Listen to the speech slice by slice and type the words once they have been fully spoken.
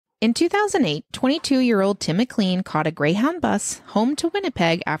In 2008, 22-year-old Tim McLean caught a Greyhound bus home to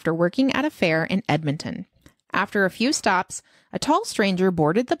Winnipeg after working at a fair in Edmonton. After a few stops, a tall stranger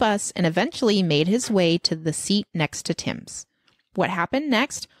boarded the bus and eventually made his way to the seat next to Tim's. What happened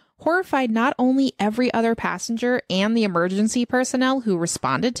next horrified not only every other passenger and the emergency personnel who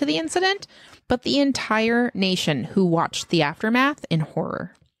responded to the incident, but the entire nation who watched the aftermath in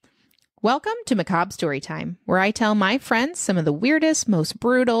horror. Welcome to Macabre Storytime, where I tell my friends some of the weirdest, most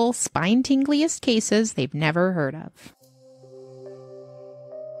brutal, spine-tingliest cases they've never heard of.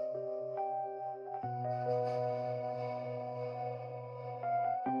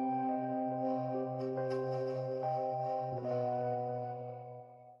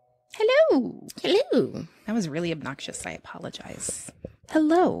 Hello. Hello. That was really obnoxious. I apologize.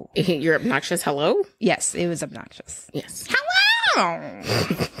 Hello. You're obnoxious. Hello? Yes, it was obnoxious. Yes. Hello.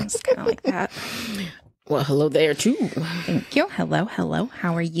 It's kind of like that. Well, hello there, too. Thank you. Hello.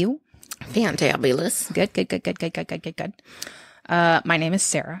 How are you? Fantabulous. Good. My name is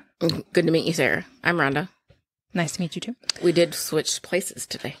Sarah. Good to meet you, Sarah. I'm Rhonda. Nice to meet you, too. We did switch places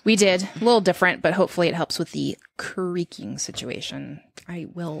today. We did. A little different, but hopefully it helps with the creaking situation. I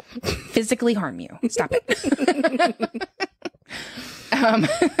will physically harm you. Stop it.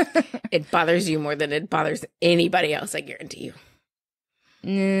 It bothers you more than it bothers anybody else, I guarantee you.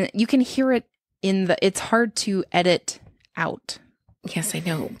 You can hear it it's hard to edit out. Yes, I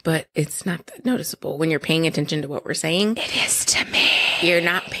know, but it's not that noticeable when you're paying attention to what we're saying. It is to me. You're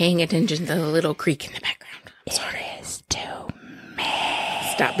not paying attention to the little creak in the background. It is to me.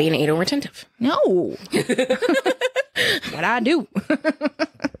 Stop being anal retentive. No. What I do.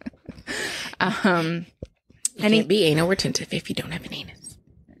 You can't be anal retentive if you don't have an anus.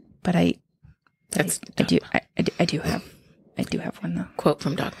 But I do have one though. Quote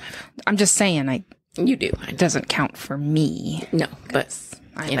from Dogma. I'm just saying You do. It doesn't count for me. No, but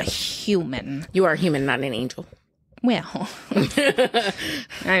I'm a human. You are a human, not an angel. Well,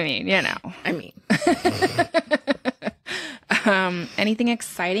 I mean, you know. I mean. Anything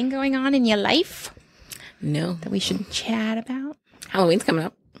exciting going on in your life? No. That we should chat about? Halloween's coming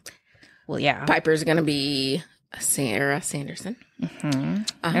up. Well, yeah. Piper's going to be Sarah Sanderson. Mm-hmm.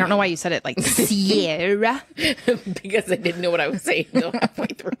 I don't know why you said it like Sierra. Because I didn't know what I was saying until halfway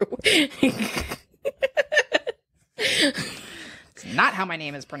through. It's not how my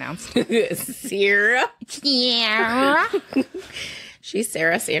name is pronounced. Sierra. She's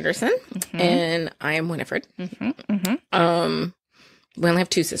Sarah Sanderson, and I am Winifred. We only have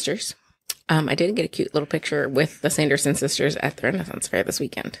two sisters. I did get a cute little picture with the Sanderson sisters at the Renaissance Fair this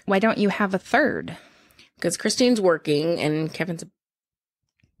weekend. Why don't you have a third? Because Christine's working and Kevin's a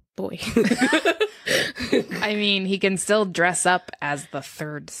boy. I mean, he can still dress up as the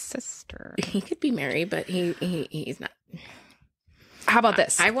third sister. He could be Mary, but he's not. How about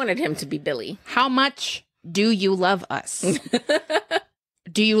this? I wanted him to be Billy. How much do you love us?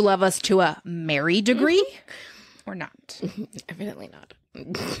 Do you love us to a Mary degree or not? Evidently not.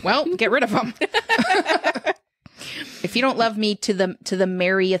 Well, get rid of him. If you don't love me to the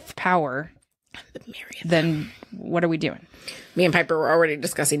merriest power, then what are we doing? Me and Piper were already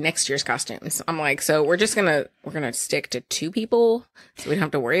discussing next year's costumes. I'm like, so we're gonna stick to two people, so we don't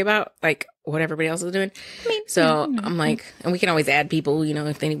have to worry about like what everybody else is doing. So I'm like, and we can always add people, you know,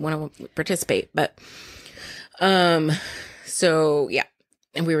 if they want to participate. But, so yeah,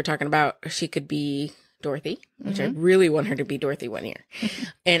 and we were talking about she could be Dorothy, which I really want her to be Dorothy one year,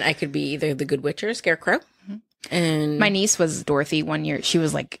 and I could be either the Good Witch or Scarecrow. And my niece was Dorothy one year. She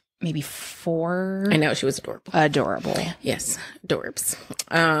was like maybe 4. I know, she was adorable. Yes, adorbs.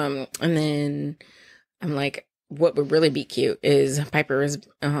 And then I'm like, what would really be cute is Piper is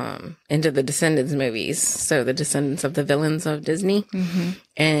into the Descendants movies, so the Descendants of the villains of Disney.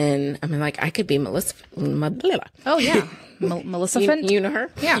 And I'm like, I could be Melissa. Oh yeah, Maleficent. You know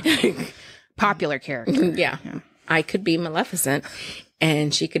her? Yeah. Popular character. Yeah. I could be Maleficent,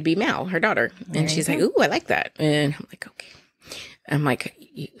 and she could be Mal, her daughter. And she's like, ooh, I like that. And I'm like, okay. I'm like,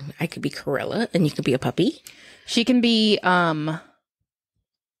 I could be Corella, and you could be a puppy. She can be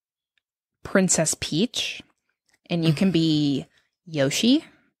Princess Peach, and you can be Yoshi.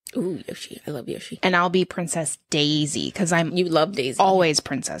 Ooh, Yoshi. I love Yoshi. And I'll be Princess Daisy, because You love Daisy. Always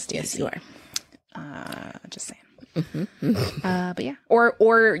Princess Daisy. Yes, you are. Just saying. But yeah, or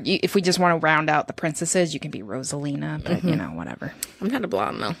if we just want to round out the princesses, you can be Rosalina, but you know, whatever. I'm not a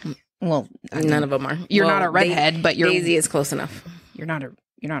blonde though. Well, none of them are. You're not a redhead, but Daisy is close enough. You're not a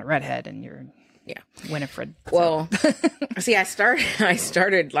redhead, and you're Winifred. So. Well, see, I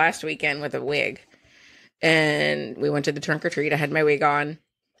started last weekend with a wig, and we went to the trunk or treat. I had my wig on,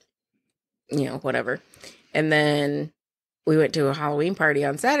 you know, whatever, and then we went to a Halloween party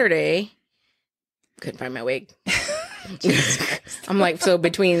on Saturday. Couldn't find my wig. I'm like, so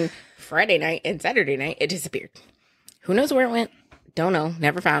between Friday night and Saturday night, it disappeared. Who knows where it went? Don't know.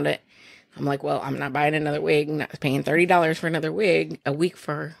 Never found it. I'm like, well, I'm not buying another wig. I'm not paying $30 for another wig a week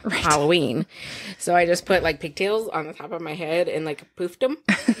for Halloween. So I just put like pigtails on the top of my head and like poofed them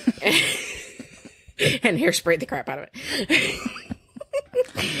and hairsprayed the crap out of it.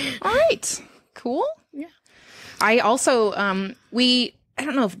 All right. Cool. Yeah. I also, I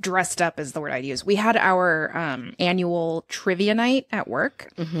don't know if dressed up is the word I'd use. We had our annual trivia night at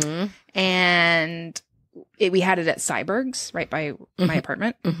work. Mm-hmm. And we had it at Cyberg's right by my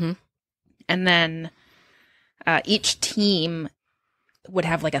apartment. Mm-hmm. And then each team would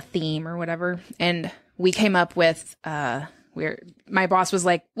have like a theme or whatever. And we came up with, my boss was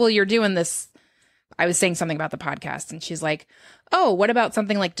like, well, you're doing this. I was saying something about the podcast. And she's like, oh, what about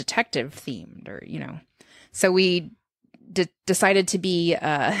something like detective themed or, So we decided to be,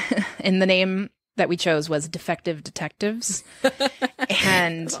 in the name that we chose was Defective Detectives.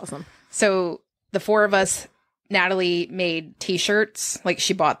 And that's awesome. So the four of us, Natalie made t-shirts. Like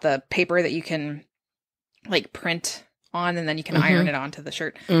she bought the paper that you can like print on and then you can iron it onto the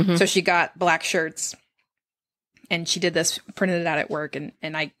shirt. Mm-hmm. So she got black shirts and she did this, printed it out at work. And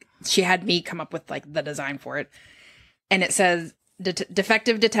she had me come up with like the design for it. And it says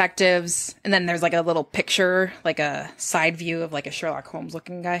Defective Detectives. And then there's like a little picture, like a side view of like a Sherlock Holmes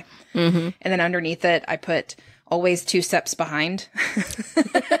looking guy. Mm-hmm. And then underneath it, I put always 2 steps behind.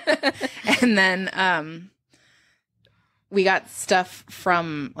 And then, we got stuff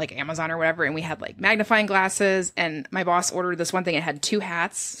from like Amazon or whatever, and we had like magnifying glasses, and my boss ordered this one thing. It had 2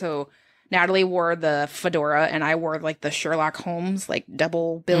 hats. So Natalie wore the fedora and I wore like the Sherlock Holmes, like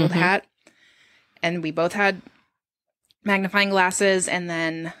double billed hat. And we both had magnifying glasses. And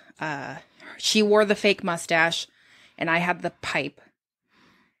then, she wore the fake mustache and I had the pipe.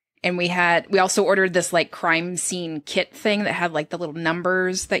 And we also ordered this like crime scene kit thing that had like the little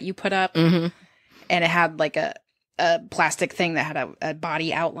numbers that you put up. Mm-hmm. And it had like a plastic thing that had a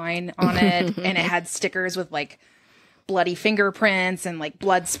body outline on it. And it had stickers with like bloody fingerprints and like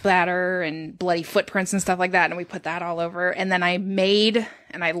blood splatter and bloody footprints and stuff like that. And we put that all over. And then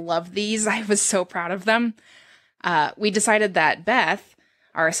and I love these. I was so proud of them. We decided that Beth,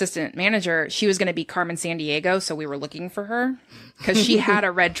 our assistant manager, she was going to be Carmen Sandiego. So we were looking for her because she had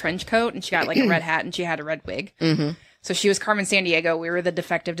a red trench coat and she got like a red hat and she had a red wig. Mm-hmm. So she was Carmen Sandiego. We were the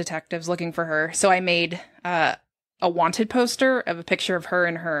defective detectives looking for her. So I made, a wanted poster of a picture of her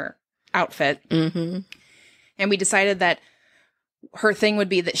in her outfit. Mm-hmm. And we decided that her thing would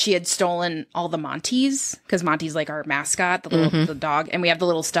be that she had stolen all the Monties, because Monty's like our mascot, the dog. And we have the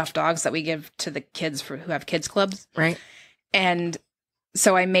little stuffed dogs that we give to the kids who have kids clubs. Right. And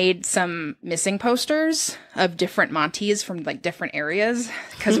so I made some missing posters of different Monties from like different areas.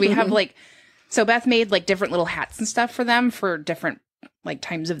 Because we have like, so Beth made like different little hats and stuff for them for different like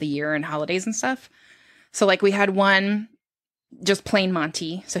times of the year and holidays and stuff. So, like, we had one just plain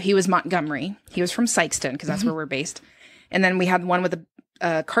Monty. So, he was Montgomery. He was from Sykeston, because that's where we're based. And then we had one with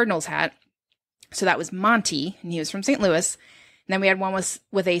a Cardinals hat. So, that was Monty, and he was from St. Louis. And then we had one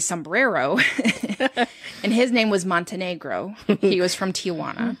with a sombrero. And his name was Montenegro. He was from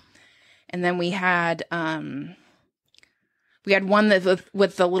Tijuana. And then we had one that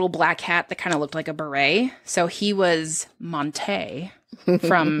with the little black hat that kind of looked like a beret. So, he was Monte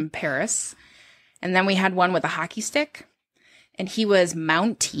from Paris. And then we had one with a hockey stick, and he was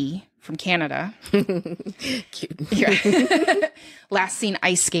Mountie from Canada. Cute. Last seen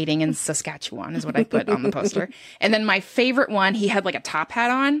ice skating in Saskatchewan is what I put on the poster. And then my favorite one, he had like a top hat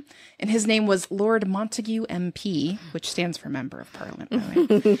on, and his name was Lord Montague MP, which stands for Member of Parliament, by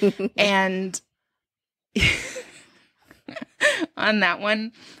the way. And on that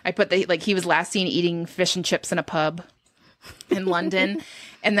one, I put he was last seen eating fish and chips in a pub in London.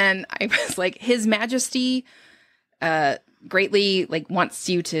 And then I was like, His Majesty greatly like wants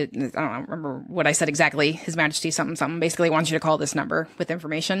you to, I don't remember what I said exactly. His Majesty something something basically wants you to call this number with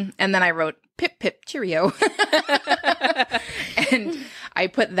information. And then I wrote pip pip cheerio. And I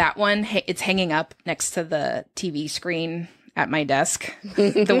put that one. It's hanging up next to the TV screen at my desk,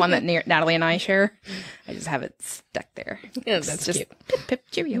 the one that Natalie and I share. I just have it stuck there. Yeah, that's just cute. Pip pip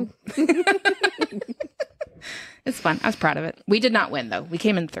cheerio. It's fun. I was proud of it. We did not win, though. We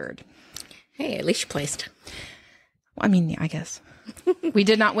came in 3rd. Hey, at least you placed. Well, I mean, yeah, I guess. We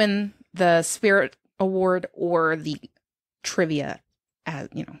did not win the Spirit Award or the trivia,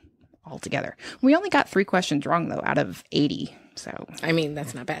 altogether. We only got 3 questions wrong, though, out of 80. So, I mean,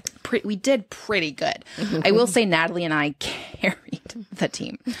 that's not bad. We did pretty good. I will say Natalie and I carried the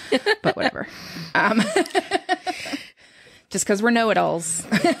team, but whatever. just because we're know-it-alls.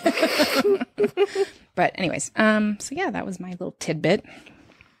 But anyways, so yeah, that was my little tidbit.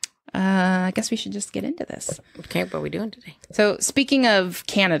 I guess we should just get into this. Okay, what are we doing today? So speaking of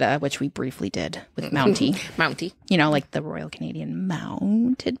Canada, which we briefly did with Mountie. Mountie. You know, like the Royal Canadian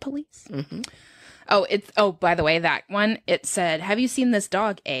Mounted Police. Mm-hmm. Oh, by the way, that one, it said, have you seen this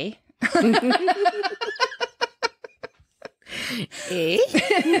dog, eh? Eh?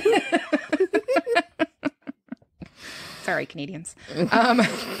 Sorry, Canadians.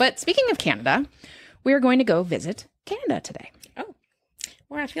 But speaking of Canada, we are going to go visit Canada today. Oh,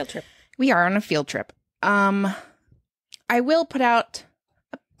 we're on a field trip. We are on a field trip. I will put out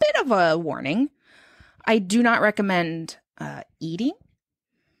a bit of a warning. I do not recommend eating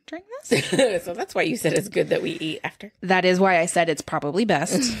during this. So that's why you said it's good that we eat after. That is why I said it's probably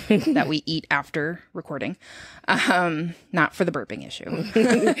best that we eat after recording. Not for the burping issue.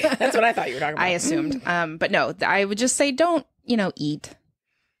 That's what I thought you were talking about. I assumed. But no, I would just say don't, eat.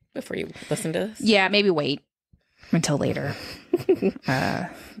 Before you listen to this? Yeah, maybe wait until later.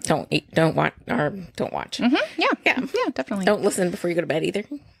 Don't eat, don't watch, or don't watch. Mm-hmm, yeah, definitely. Don't listen before you go to bed either.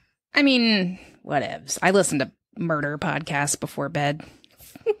 I mean, whatevs. I listen to murder podcasts before bed.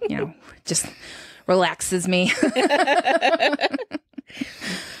 Just relaxes me.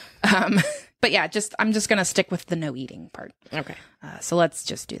 But yeah, I'm just going to stick with the no eating part. Okay. So let's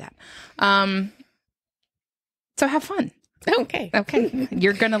just do that. So have fun. Okay.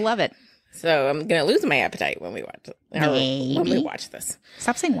 You're going to love it. So I'm going to lose my appetite when we watch it. When we watch this.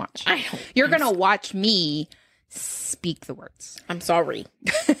 Stop saying watch. I don't. You're going to watch me speak the words. I'm sorry.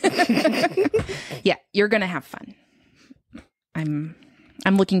 Yeah, you're going to have fun. I'm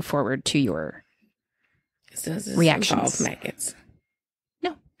looking forward to your reactions. Maggots?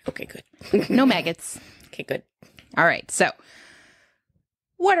 No. Okay, good. No maggots. Okay, good. All right. So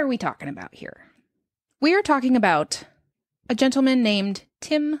what are we talking about here? We are talking about a gentleman named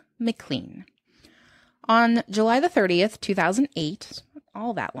Tim McLean. On July the 30th, 2008,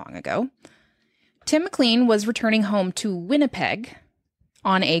 all that long ago, Tim McLean was returning home to Winnipeg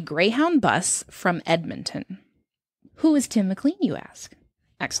on a Greyhound bus from Edmonton. Who is Tim McLean, you ask?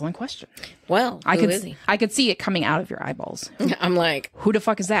 Excellent question. Well, who is he? I could see it coming out of your eyeballs. I'm like, who the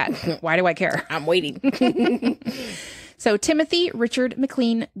fuck is that? Why do I care? I'm waiting. So Timothy Richard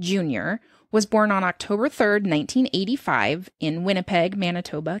McLean Jr. was born on October 3rd, 1985 in Winnipeg,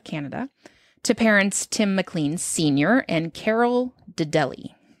 Manitoba, Canada, to parents Tim McLean Sr. and Carol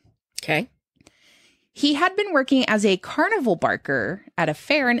Dedeli. Okay. He had been working as a carnival barker at a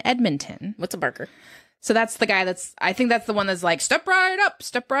fair in Edmonton. What's a barker? So that's the guy I think that's the one that's like, step right up,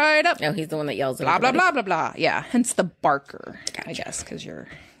 step right up. Oh, he's the one that yells at blah, blah, everybody. blah, blah, blah. Yeah, hence the barker, Gotcha. I guess, because you're,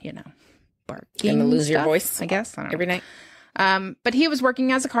 barking. Gonna lose your stuff, voice, I guess. I don't know. every night. But he was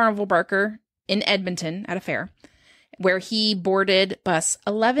working as a carnival barker in Edmonton at a fair, where he boarded bus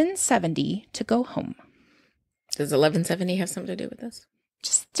 1170 to go home. Does 1170 have something to do with this?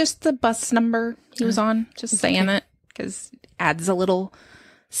 Just the bus number he was on. Just saying it because it adds a little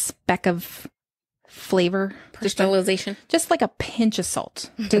speck of flavor. Personalization. Just like a pinch of salt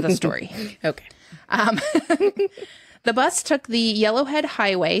to the story. Okay. The bus took the Yellowhead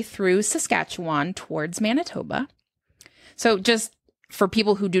Highway through Saskatchewan towards Manitoba. So just for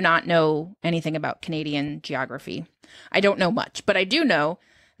people who do not know anything about Canadian geography, I don't know much, but I do know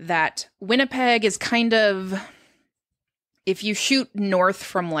that Winnipeg is kind of, if you shoot north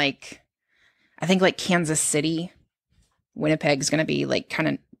from I think Kansas City, Winnipeg's going to be kind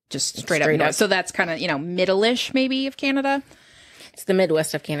of just straight up north. So that's kind of, middle-ish maybe of Canada. It's the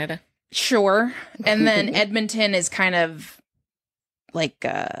Midwest of Canada. Sure. And then Edmonton is kind of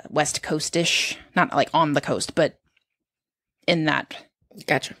West Coast-ish, not on the coast, but in that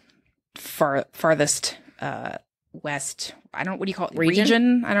Gotcha. farthest west. What do you call it?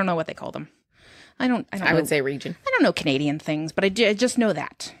 Region? I don't know what they call them. I would say region. I don't know Canadian things, but I just know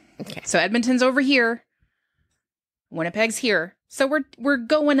that. Okay. So Edmonton's over here. Winnipeg's here. So we're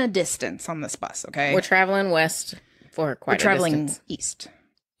going a distance on this bus, okay? We're traveling west for quite a distance. We're traveling east.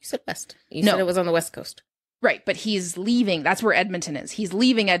 You said west. You said it was on the west coast. Right, but he's leaving. That's where Edmonton is. He's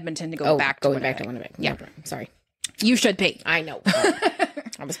leaving Edmonton to go back to Winnipeg. Back to Winnipeg. Yeah. Sorry. You should be. I know.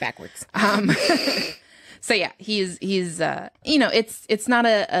 I was backwards. So yeah, he's it's not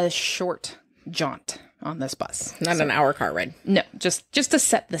a short jaunt on this bus. Not an hour car ride. No, just to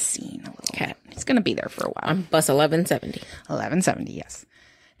set the scene a little bit. He's going to be there for a while. On bus 1170. 1170, yes.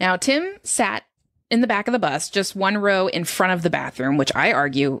 Now, Tim sat in the back of the bus, just one row in front of the bathroom, which I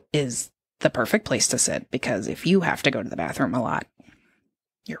argue is the perfect place to sit, because if you have to go to the bathroom a lot,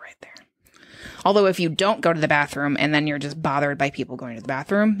 you're right there. Although if you don't go to the bathroom and then you're just bothered by people going to the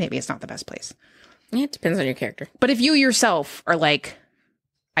bathroom, maybe it's not the best place. Yeah, it depends on your character. But if you yourself are like,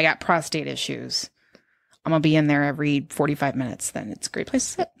 I got prostate issues, I'm going to be in there every 45 minutes, then it's a great place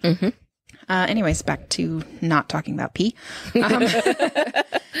to sit. Mm-hmm. Anyways, back to not talking about pee.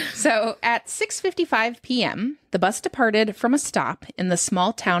 So at 6:55 p.m., the bus departed from a stop in the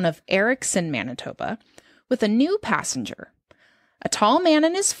small town of Erickson, Manitoba, with a new passenger, a tall man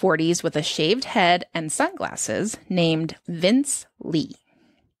in his 40s with a shaved head and sunglasses named Vince Lee.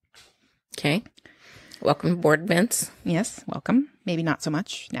 Okay. Welcome aboard, Vince. Yes, welcome. Maybe not so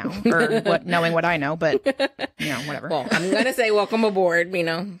much now, or knowing what I know, but, whatever. Well, I'm going to say welcome aboard,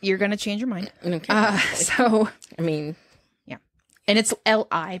 You're going to change your mind. Okay. Yeah. And it's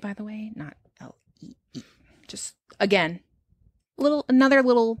L-I, by the way, not L-E-E. Just, again, another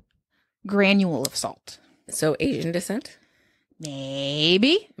little granule of salt. So Asian descent?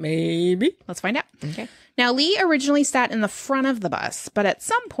 Maybe. Let's find out. Okay. Now, Lee originally sat in the front of the bus, but at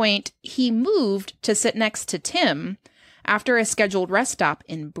some point, he moved to sit next to Tim after a scheduled rest stop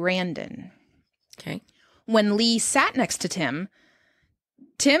in Brandon. Okay. When Lee sat next to Tim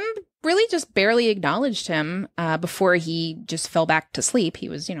really just barely acknowledged him before he just fell back to sleep. He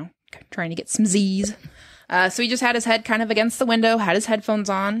was, trying to get some Z's. So he just had his head kind of against the window, had his headphones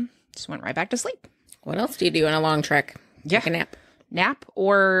on, just went right back to sleep. What else do you do on a long trek? Yeah. Take a nap. Nap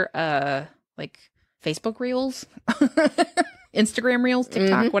or Facebook Reels, Instagram Reels,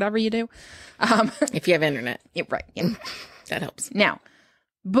 TikTok, whatever you do. If you have internet. Yeah, right. Yeah. That helps. Now,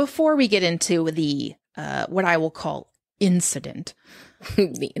 before we get into the, what I will call incident.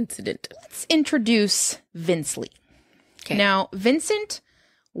 The incident. Let's introduce Vince Lee. Okay. Now, Vincent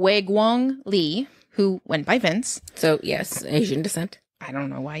Wegwong Lee, who went by Vince. So, yes, Asian descent. I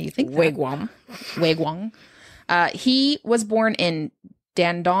don't know why you think that. Wegwong. He was born in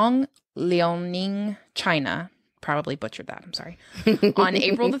Dandong, Liaoning, China. Probably butchered that. I'm sorry. On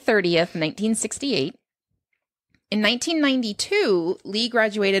April the 30th, 1968. In 1992, Lee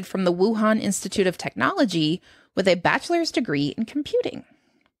graduated from the Wuhan Institute of Technology with a bachelor's degree in computing.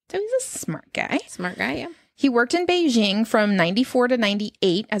 So he's a smart guy. Smart guy, yeah. He worked in Beijing from 94 to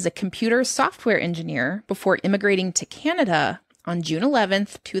 98 as a computer software engineer before immigrating to Canada on June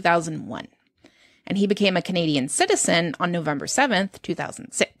 11th, 2001. And he became a Canadian citizen on November 7th,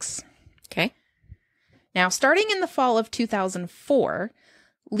 2006. Okay. Now, starting in the fall of 2004,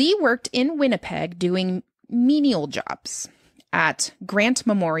 Lee worked in Winnipeg doing menial jobs at Grant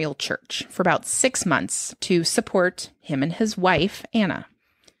Memorial Church for about 6 months to support him and his wife, Anna.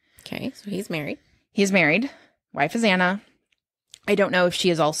 Okay, so he's married. He's married. Wife is Anna. I don't know if she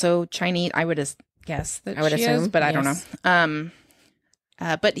is also Chinese. I would guess that I would she assume, is, but I yes. don't know.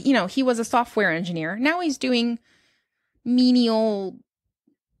 But, he was a software engineer. Now he's doing menial,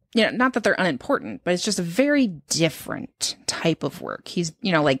 not that they're unimportant, but it's just a very different type of work. He's,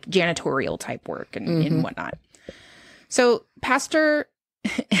 like janitorial type work and whatnot. So Pastor,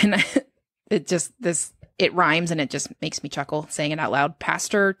 and it rhymes and it just makes me chuckle saying it out loud.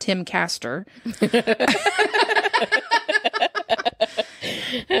 Pastor Tim Castor.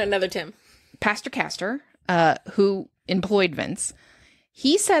 Another Tim. Pastor Castor, who employed Vince,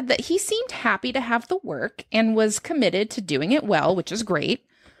 he said that he seemed happy to have the work and was committed to doing it well, which is great,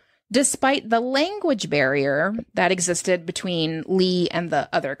 despite the language barrier that existed between Lee and the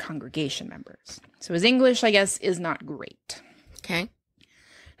other congregation members. So his English, I guess, is not great. Okay.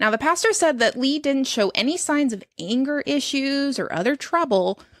 Now, the pastor said that Lee didn't show any signs of anger issues or other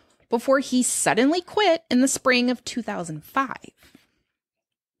trouble before he suddenly quit in the spring of 2005.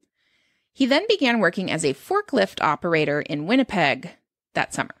 He then began working as a forklift operator in Winnipeg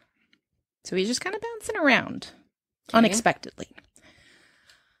that summer. So he's just kind of bouncing around unexpectedly.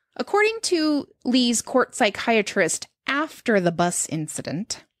 According to Lee's court psychiatrist after the bus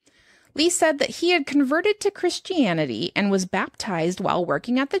incident, Lee said that he had converted to Christianity and was baptized while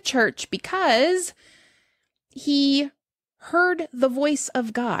working at the church because he heard the voice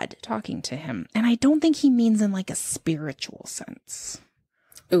of God talking to him. And I don't think he means in like a spiritual sense.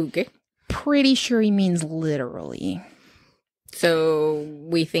 Okay. Pretty sure he means literally. So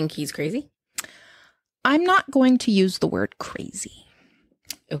we think he's crazy? I'm not going to use the word crazy.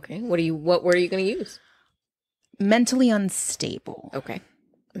 Okay. What word are you going to use? Mentally unstable. Okay.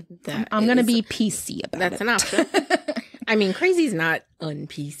 I'm going to be PC about that's it. That's an option. I mean, crazy's not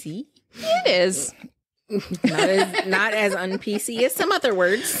un-PC. It is. Not as un-PC as some other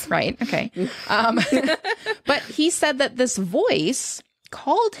words. Right. Okay. But he said that this voice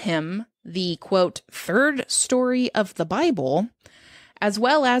called him the, quote, third story of the Bible, as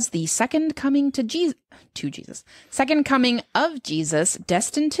well as the second coming second coming of Jesus,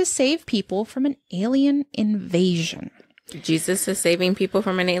 destined to save people from an alien invasion. Jesus is saving people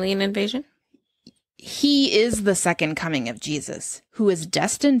from an alien invasion? he is the second coming of Jesus, who is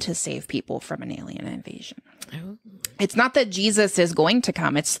destined to save people from an alien invasion. Oh. It's not that Jesus is going to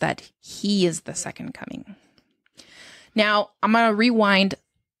come, it's that he is the second coming. Now, I'm going to rewind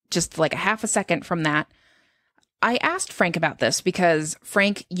just like a half a second from that. I asked Frank about this because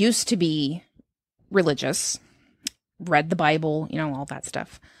Frank used to be religious, read the Bible, all that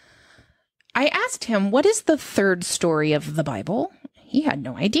stuff. I asked him, what is the third story of the Bible? He had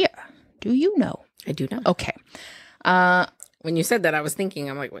no idea. Do you know? I do know. Okay. When you said that, I was thinking,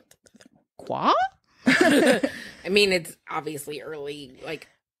 I'm like, what? Quoi? I mean, it's obviously early,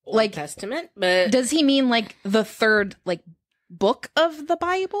 Old Testament, but... Does he mean, the third, book of the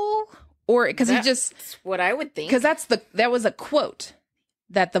Bible? Or, because he just... That's what I would think. Because that was a quote,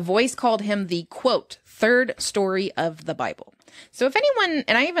 that the voice called him the, quote, third story of the Bible. So if anyone,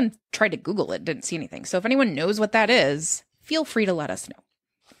 and I even tried to Google it, didn't see anything. So if anyone knows what that is, feel free to let us know.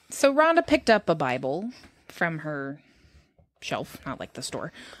 So Rhonda picked up a Bible from her shelf, not like the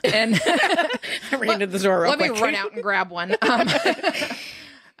store. And I ran to the store real quick. Let me run out and grab one.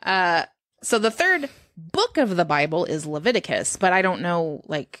 So the third book of the Bible is Leviticus, but I don't know,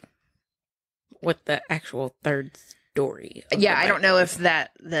 what the actual third story. Yeah, I don't know if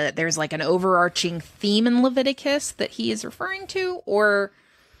there's an overarching theme in Leviticus that he is referring to, or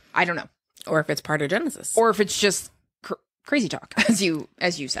I don't know, or if it's part of Genesis, or if it's just crazy talk, as you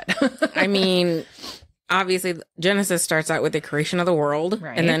said. I mean, obviously, Genesis starts out with the creation of the world,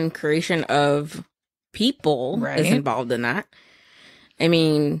 right, and then creation of people right, is involved in that. I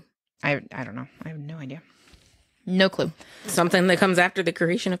mean, I don't know. I have no idea. No clue. Something that comes after the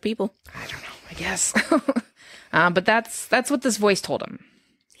creation of people. I don't know. I guess. But that's what this voice told him.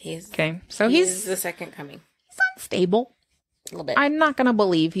 He's the second coming. He's unstable. A little bit. I'm not going to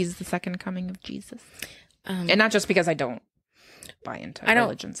believe he's the second coming of Jesus. And not just because I don't buy into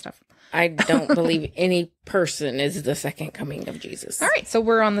religion stuff. I don't believe any person is the second coming of Jesus. All right. So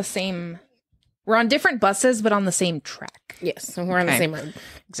we're on different buses, but on the same track. Yes. So we're on the same road.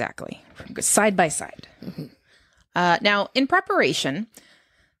 Exactly. Side by side. Mm-hmm. Now, in preparation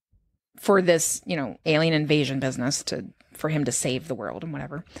for this, alien invasion business for him to save the world and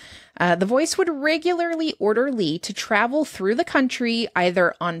whatever, the voice would regularly order Lee to travel through the country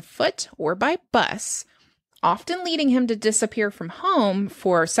either on foot or by bus, often leading him to disappear from home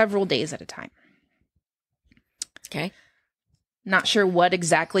for several days at a time. Okay. Not sure what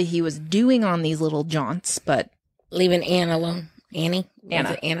exactly he was doing on these little jaunts, but... Leaving Anne alone. Annie?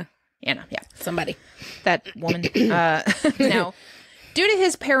 Anna, yeah. Somebody. That woman. Now, due to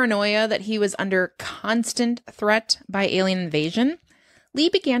his paranoia that he was under constant threat by alien invasion, Lee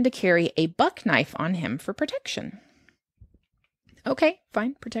began to carry a buck knife on him for protection. Okay,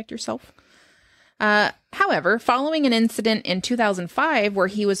 fine. Protect yourself. However, following an incident in 2005 where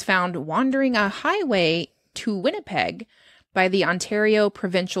he was found wandering a highway to Winnipeg by the Ontario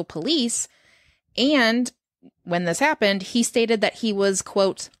Provincial Police, and when this happened, he stated that he was,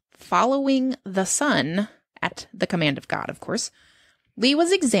 quote, following the sun, at the command of God, of course. Lee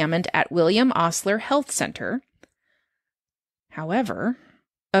was examined at William Osler Health Center. However,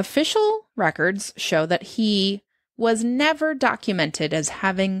 official records show that he was never documented as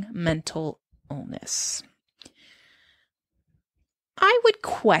having mental illness. I would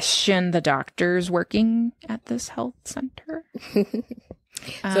question the doctors working at this health center.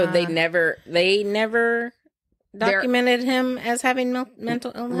 So they never documented him as having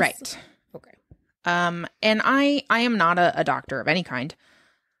mental illness? Right. Okay. And I am not a doctor of any kind.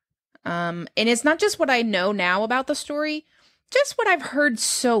 And it's not just what I know now about the story, just what I've heard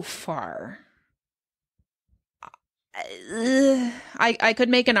so far. I could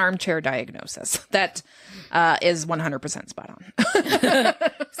make an armchair diagnosis that is 100% spot on.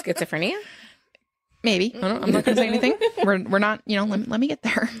 Schizophrenia? Maybe. I'm not going to say anything. We're not, let me get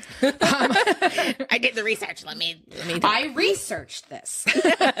there. I did the research. Let me I researched this.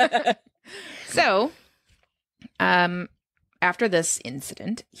 So, after this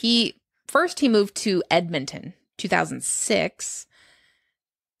incident, he moved to Edmonton, 2006,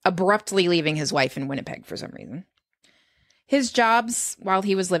 abruptly leaving his wife in Winnipeg for some reason. His jobs while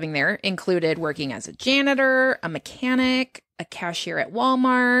he was living there included working as a janitor, a mechanic, a cashier at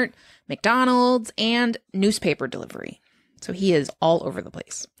Walmart, McDonald's, and newspaper delivery. So he is all over the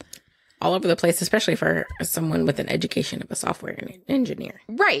place. All over the place, especially for someone with an education of a software engineer.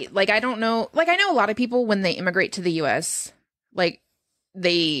 Right. I don't know. I know a lot of people when they immigrate to the U.S.,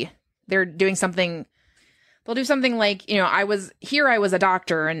 they're doing something. They'll do something I was a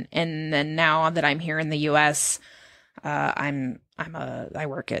doctor, and then now that I'm here in the U.S., I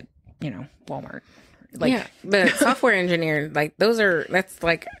work at, Walmart. Yeah, but software engineer,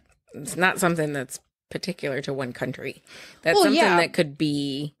 it's not something that's particular to one country. That's something that could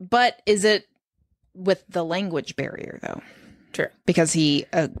be. But is it with the language barrier, though? True. Because he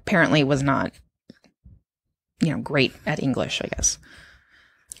apparently was not, great at English, I guess.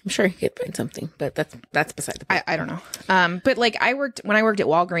 I'm sure he could find something, but that's beside the point. I don't know. But like when I worked at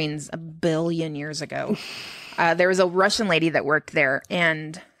Walgreens a billion years ago, there was a Russian lady that worked there,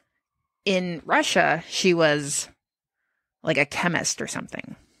 and in Russia, she was like a chemist or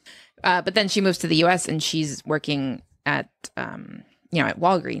something. But then she moves to the U.S. and she's working at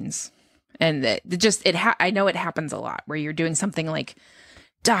Walgreens, and I know it happens a lot where you're doing something like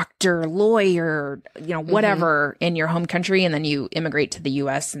doctor, lawyer, whatever in your home country, and then you immigrate to the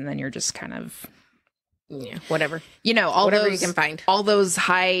U.S. and then you're just kind of whatever whatever you can find, all those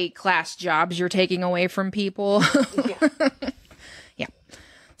high class jobs you're taking away from people. Yeah.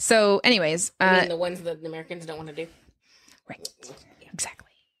 So, anyways, the ones that the Americans don't want to do, right?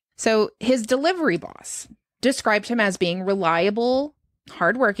 Exactly. So his delivery boss described him as being reliable,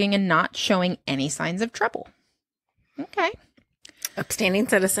 hardworking, and not showing any signs of trouble. Okay. Upstanding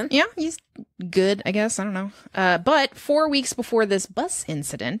citizen. Yeah, he's good, I guess. I don't know. But 4 weeks before this bus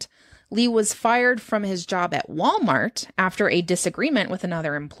incident, Lee was fired from his job at Walmart after a disagreement with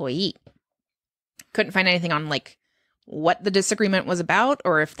another employee. Couldn't find anything on, what the disagreement was about,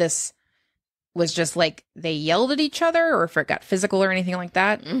 or if this was just, they yelled at each other, or if it got physical or anything like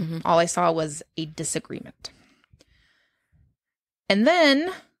that. Mm-hmm. All I saw was a disagreement. And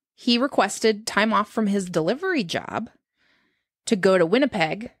then he requested time off from his delivery job to go to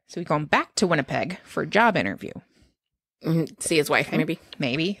Winnipeg. So he's going back to Winnipeg for a job interview. See his wife, maybe.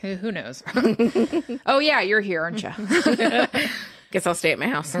 Maybe. Who knows? Oh, yeah, you're here, aren't you? Guess I'll stay at my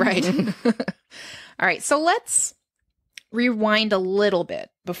house. Right. All right, so let's rewind a little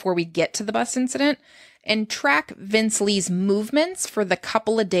bit before we get to the bus incident and track Vince Lee's movements for the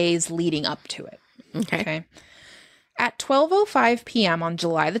couple of days leading up to it. Okay. At 12:05 p.m. on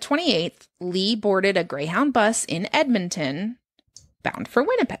July the 28th, Lee boarded a Greyhound bus in Edmonton bound for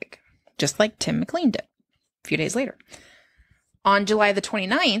Winnipeg, just like Tim McLean did a few days later. On July the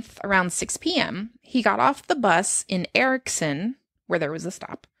 29th, around 6 p.m., he got off the bus in Erickson, where there was a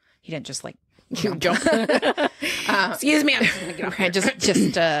stop. He didn't just jump. Excuse me, I'm just gonna get off. Just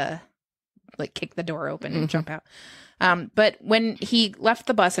kick the door open and jump out. But when he left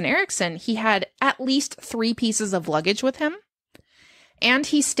the bus in Erickson, he had at least 3 pieces of luggage with him, and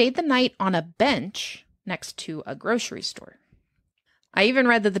he stayed the night on a bench next to a grocery store. I even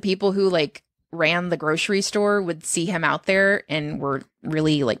read that the people who ran the grocery store would see him out there and were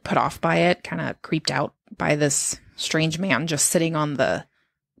really put off by it, kind of creeped out by this strange man just sitting on the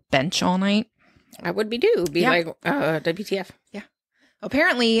bench all night. I would be too. WTF. Yeah.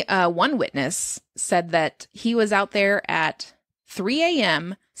 Apparently, one witness said that he was out there at 3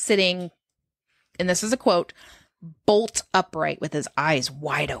 a.m. sitting, and this is a quote, bolt upright with his eyes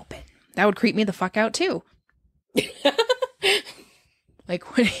wide open. That would creep me the fuck out too. What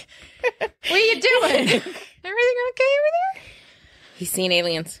are you doing? Everything okay over there? He's seen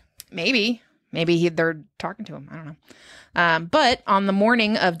aliens. Maybe they're talking to him. I don't know. But on the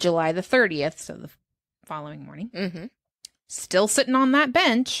morning of July the 30th, so the following morning, still sitting on that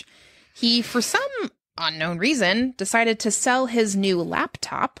bench, he, for some unknown reason, decided to sell his new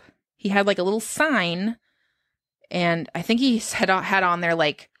laptop. He had a little sign, and I think he had on there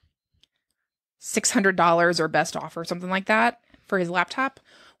 $600 or best offer, something like that, for his laptop.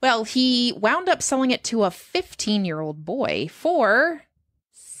 Well, he wound up selling it to a 15-year-old boy for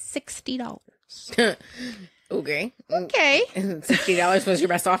 $60. Okay. $60 was your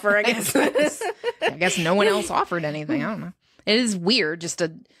best offer, I guess. I guess no one else offered anything. I don't know. It is weird, just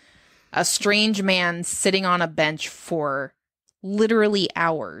a strange man sitting on a bench for literally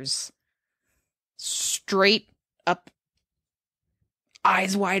hours, straight up,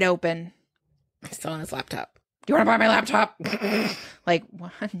 eyes wide open. Still on his laptop. Do you want to buy my laptop?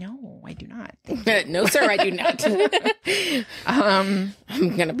 What? No, I do not. No, sir, I do not. I'm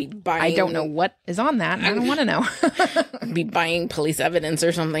going to be buying... I don't know what is on that. I don't want to know. Be buying police evidence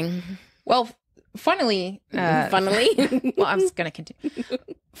or something. Well, funnily... well, I was going to continue.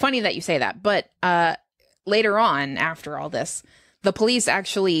 Funny that you say that. But later on, after all this, the police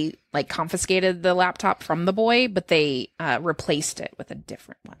actually confiscated the laptop from the boy, but they replaced it with a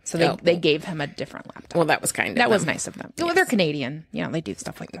different one. So they gave him a different laptop. Well, that was kind of that was nice of them. Yes. Well, they're Canadian. They do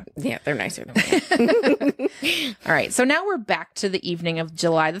stuff like that. Yeah, they're nicer than we. All right. So now we're back to the evening of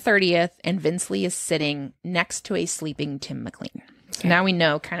July the 30th, and Vince Lee is sitting next to a sleeping Tim McLean. So now we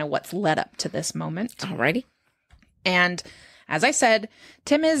know kind of what's led up to this moment. Alrighty. And as I said,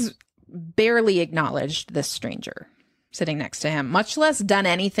 Tim has barely acknowledged this stranger sitting next to him, much less done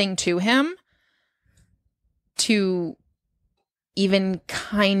anything to him. to even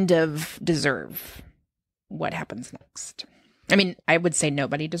kind of deserve what happens next. I mean, I would say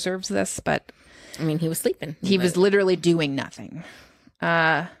nobody deserves this, but... I mean, he was sleeping. He was literally doing nothing.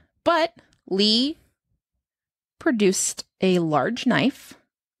 But Lee produced a large knife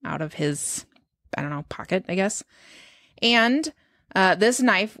out of his, I don't know, pocket, I guess. And this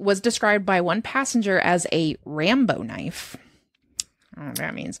knife was described by one passenger as a Rambo knife. I don't know what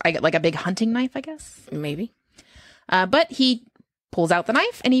that means. Like a big hunting knife, I guess. Maybe. But he pulls out the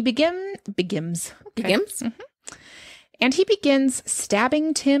knife and he begins. Okay. Mm-hmm. And he begins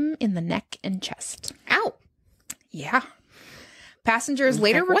stabbing Tim in the neck and chest. Ow. Yeah. Passengers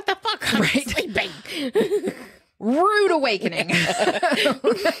later... What the fuck? I'm sleeping. Rude awakening.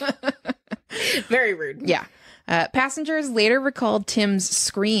 Very rude. Yeah. Passengers later recalled Tim's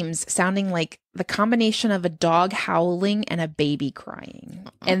screams sounding like the combination of a dog howling and a baby crying.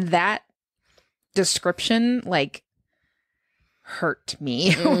 And that description, like, hurt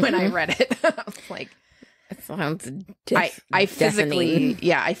me when I read it. I was like... It sounds I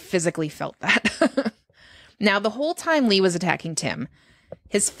physically felt that. Now, the whole time Lee was attacking Tim,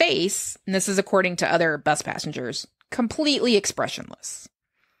 his face, and this is according to other bus passengers, completely expressionless.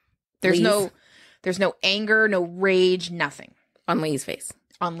 There's no anger, no rage, nothing. On Lee's face.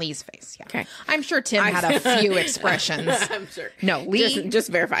 On Lee's face, yeah. Okay. I'm sure Tim had a few expressions. I'm sure. No, Lee... Just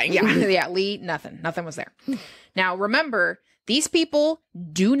verifying. Yeah, Lee, nothing. Nothing was there. Now, remember... These people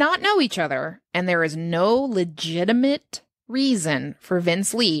do not know each other, and there is no legitimate reason for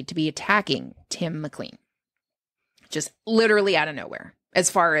Vince Lee to be attacking Tim McLean. Just literally out of nowhere,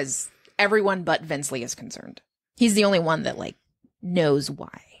 as far as everyone but Vince Lee is concerned. He's the only one that, like, knows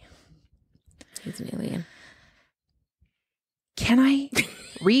why. He's an alien. Can I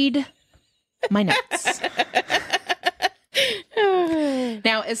read my notes?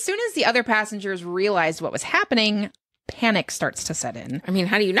 Now, as soon as the other passengers realized what was happening... Panic starts to set in. I mean,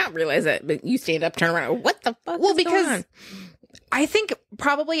 how do you not realize that? But you stand up, turn around. What the fuck? Well, because I think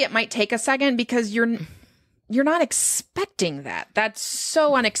probably it might take a second because you're not expecting that. That's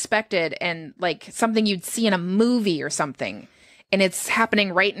so unexpected and like something you'd see in a movie or something, and it's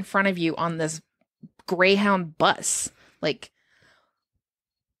happening right in front of you on this Greyhound bus. Like,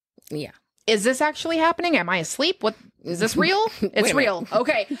 yeah, is this actually happening? Am I asleep? What is this real? It's real.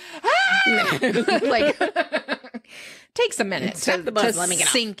 Okay. Like. Takes a minute to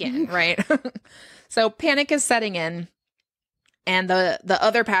sink in, right? So panic is setting in, and the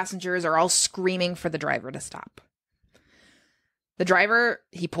other passengers are all screaming for the driver to stop. The driver,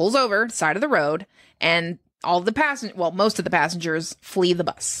 he pulls over side of the road, and most of the passengers flee the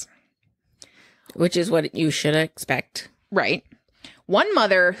bus. Which is what you should expect. Right. One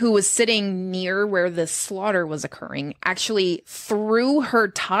mother who was sitting near where the slaughter was occurring actually threw her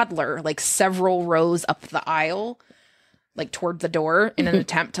toddler like several rows up the aisle, like toward the door in an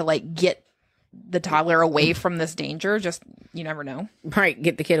attempt to like get the toddler away from this danger. Just, you never know. Right.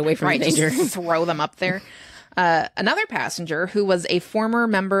 Get the kid away from the danger. Just throw them up there. Another passenger who was a former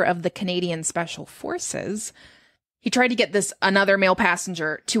member of the Canadian Special Forces, he tried to get another male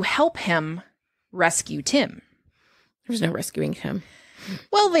passenger to help him rescue Tim. There's no rescuing him.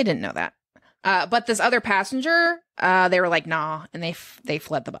 Well, they didn't know that. But this other passenger, they were like, nah, and they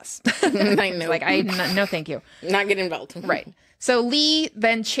fled the bus. I know. Like, no, thank you. Not get involved. Right. So Lee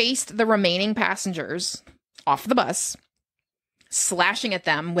then chased the remaining passengers off the bus, slashing at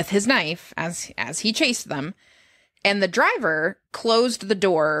them with his knife as he chased them. And the driver closed the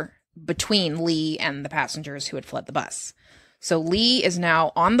door between Lee and the passengers who had fled the bus. So Lee is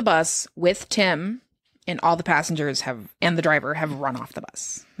now on the bus with Tim, and all the passengers and the driver have run off the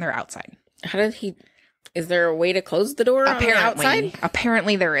bus. They're outside. How did he... Is there a way to close the door on the outside?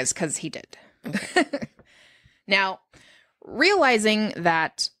 Apparently there is, because he did. Okay. Now, realizing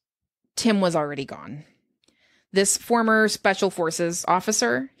that Tim was already gone, this former Special Forces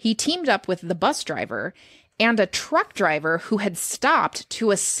officer, he teamed up with the bus driver and a truck driver who had stopped to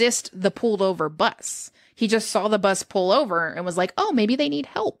assist the pulled over bus. He just saw the bus pull over and was like, oh, maybe they need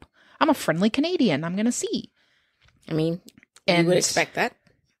help. I'm a friendly Canadian. I'm going to see. I mean, you would expect that.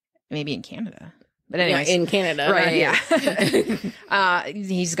 Maybe in Canada. But anyways. Yeah, in Canada. Right, yeah.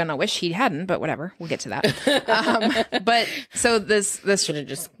 He's going to wish he hadn't, but whatever. We'll get to that. But so this should have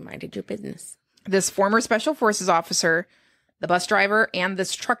just minded your business. This former Special Forces officer, the bus driver, and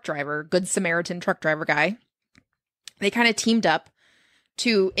this truck driver, Good Samaritan truck driver guy, they kind of teamed up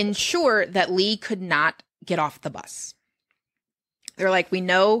to ensure that Lee could not get off the bus. They're like, we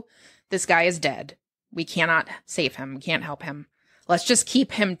know this guy is dead. We cannot save him. We can't help him. Let's just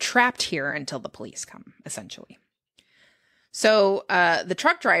keep him trapped here until the police come, essentially. So the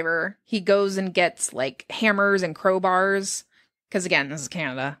truck driver, he goes and gets like hammers and crowbars. Because again, this is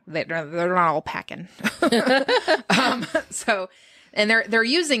Canada. They're not all packing. And they're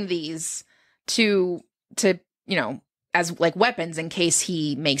using these to as like weapons in case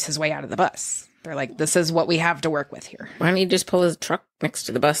he makes his way out of the bus. They're like, this is what we have to work with here. Why don't you just pull his truck next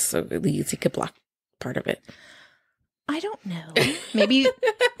to the bus so at least he could block part of it? I don't know. Maybe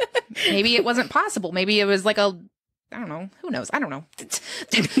it wasn't possible. Maybe it was like I don't know. Who knows? I don't know.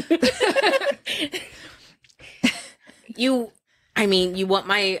 You want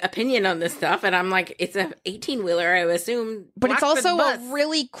my opinion on this stuff, and I'm like, it's a 18-wheeler, I would assume. But it's also a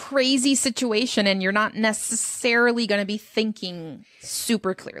really crazy situation, and you're not necessarily going to be thinking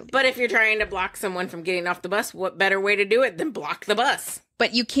super clearly. But if you're trying to block someone from getting off the bus, what better way to do it than block the bus?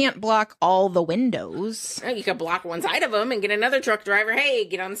 But you can't block all the windows. You could block one side of them and get another truck driver. Hey,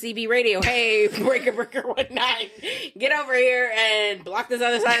 get on CB radio. Hey, Breaker 19. Get over here and block this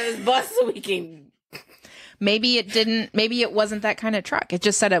other side of this bus so we can... Maybe it wasn't that kind of truck. It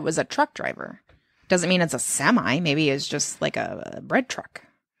just said it was a truck driver. Doesn't mean it's a semi. Maybe it's just like a bread truck.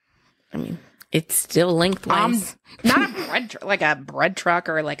 I mean, it's still lengthwise. Not a bread truck, like a bread truck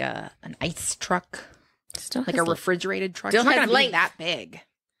or like an ice truck. Still like a refrigerated truck. Still it's not has going to be length. that big.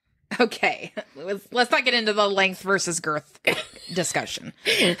 Okay. Let's not get into the length versus girth discussion.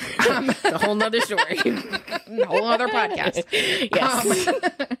 It's a whole nother story. A whole other podcast.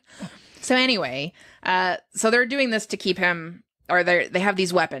 Yes. So anyway, so they're doing this to keep him, or they have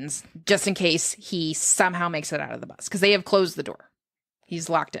these weapons just in case he somehow makes it out of the bus because they have closed the door. He's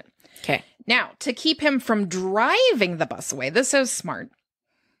locked in. Okay. Now, to keep him from driving the bus away, this is smart.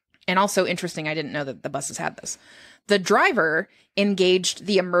 And also interesting, I didn't know that the buses had this. The driver engaged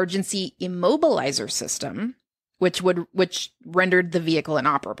the emergency immobilizer system, which rendered the vehicle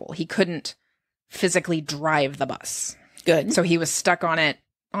inoperable. He couldn't physically drive the bus. Good. So he was stuck on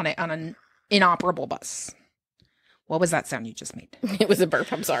an inoperable bus. What was that sound you just made? It was a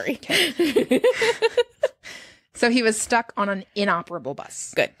burp. I'm sorry. Okay. So he was stuck on an inoperable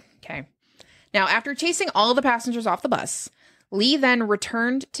bus. Good. Okay. Now, after chasing all the passengers off the bus, Lee then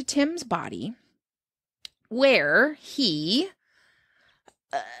returned to Tim's body, where he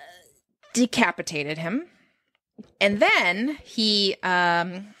decapitated him, and then he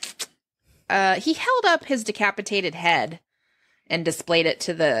held up his decapitated head and displayed it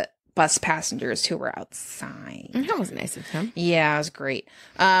to the bus passengers who were outside. That was nice of him. Yeah, it was great.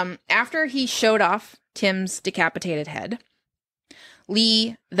 After he showed off Tim's decapitated head,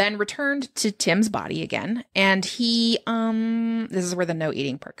 Lee then returned to Tim's body again, and he, this is where the no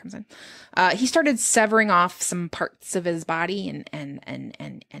eating part comes in. He started severing off some parts of his body and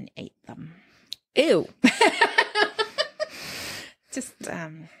ate them. Ew. Just,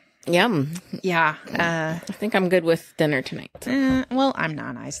 Yum. yeah. I think I'm good with dinner tonight. Well, I'm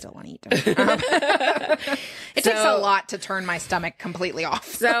not. I still want to eat dinner. It takes a lot to turn my stomach completely off.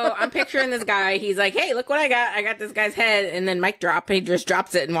 So I'm picturing this guy. He's like, hey, look what I got. I got this guy's head. And then mic drop. He just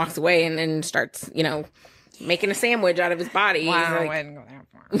drops it and walks away and then starts, making a sandwich out of his body. Wow, Like, I didn't go that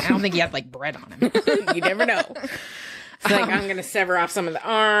far. I don't think he had like bread on him. You never know. It's like, I'm going to sever off some of the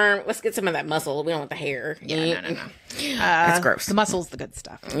arm. Let's get some of that muscle. We don't want the hair. Yeah, no. That's gross. The muscle's the good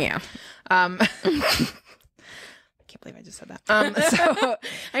stuff. Yeah. I can't believe I just said that. So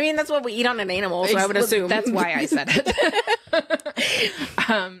I mean, that's what we eat on an animal, so I would assume. That's why I said it.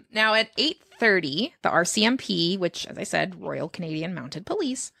 Now at 8:30, the RCMP, which, as I said, Royal Canadian Mounted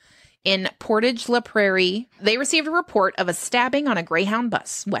Police, in Portage-la Prairie, they received a report of a stabbing on a Greyhound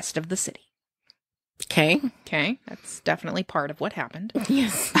bus west of the city. Okay. Okay, that's definitely part of what happened.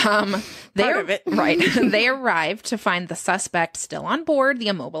 Yes. Part of it. Right. They arrived to find the suspect still on board the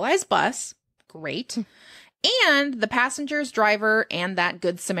immobilized bus. Great. And the passengers, driver, and that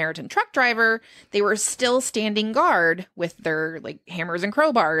Good Samaritan truck driver, they were still standing guard with their hammers and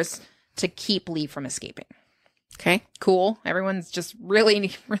crowbars to keep Lee from escaping. Okay. Cool. Everyone's just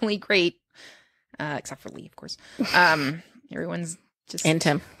really, really great. Except for Lee, of course. Everyone's just... And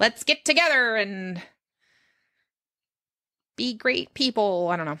Tim. Let's get together and be great people.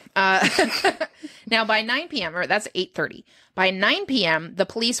 I don't know. Now, by 9 p.m., or that's 8:30. By 9 p.m., the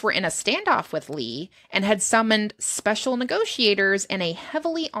police were in a standoff with Lee and had summoned special negotiators and a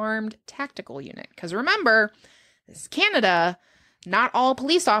heavily armed tactical unit. Because remember, this is Canada. Not all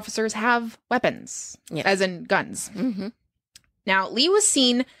police officers have weapons, as in guns. Mm-hmm. Now, Lee was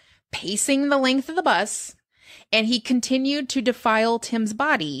seen pacing the length of the bus, and he continued to defile Tim's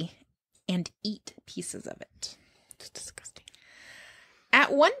body and eat pieces of it. It's disgusting.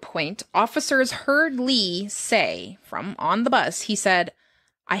 At one point, officers heard Lee say from on the bus, he said,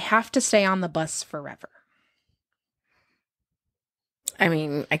 "I have to stay on the bus forever." I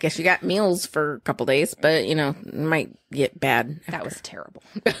mean, I guess you got meals for a couple days, but, you know, it might get bad. That was terrible.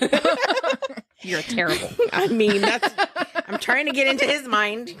 You're terrible. I mean, I'm trying to get into his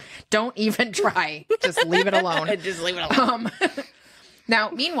mind. Don't even try. Just leave it alone. Just leave it alone. Now,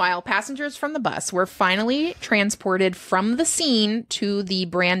 meanwhile, passengers from the bus were finally transported from the scene to the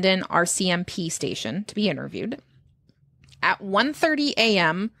Brandon RCMP station to be interviewed. At 1:30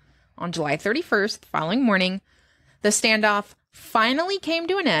 a.m. on July 31st, the following morning, the standoff finally came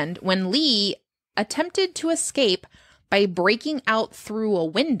to an end when Lee attempted to escape by breaking out through a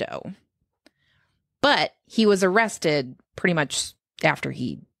window. But he was arrested pretty much after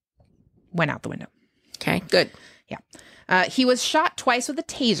he went out the window. Okay, good. Yeah. He was shot twice with a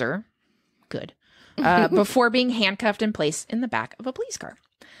taser. Good. Before being handcuffed and placed in the back of a police car.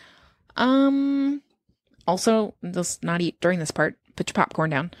 Also, let's not eat during this part. Put your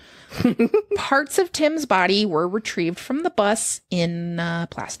popcorn down. Parts of Tim's body were retrieved from the bus in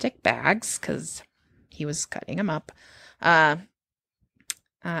plastic bags because he was cutting them up.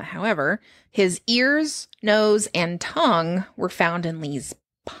 However, his ears, nose, and tongue were found in Lee's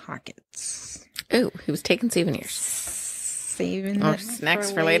pockets. Oh, he was taking souvenirs. Saving or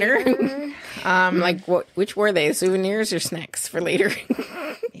snacks for later. Like what? Which were they? Souvenirs or snacks for later?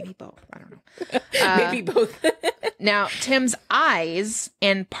 Maybe both. I don't know. Maybe both. Now, Tim's eyes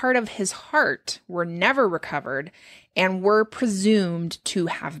and part of his heart were never recovered and were presumed to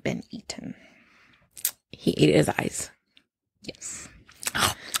have been eaten. He ate his eyes. Yes.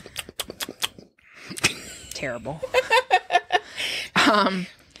 Terrible.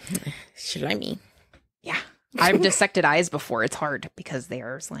 Slimy. Yeah. I've dissected eyes before. It's hard because they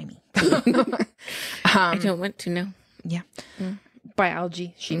are slimy. I don't want to know. Yeah.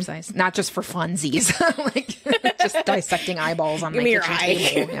 Biology, sheep's eyes. Not just for funsies. Like just dissecting eyeballs on Give my me your kitchen eye.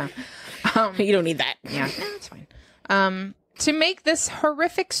 table. Yeah. You don't need that. Yeah, it's fine. To make this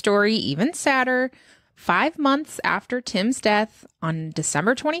horrific story even sadder, 5 months after Tim's death, on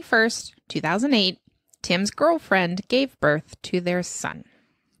December 21st, 2008, Tim's girlfriend gave birth to their son.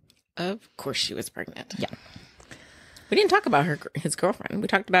 Of course she was pregnant. Yeah. We didn't talk about his girlfriend. We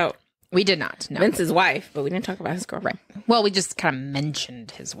talked about We did not. No. Vince's wife, but we didn't talk about his girlfriend. Right. Well, we just kind of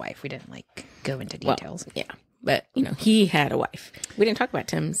mentioned his wife. We didn't go into details. Well, yeah. But, he had a wife. We didn't talk about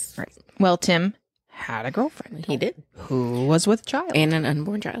Tim's. Right. Well, Tim had a girlfriend. He did. Who was with child. And an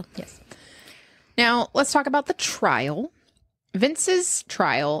unborn child. Yes. Now, let's talk about the trial. Vince's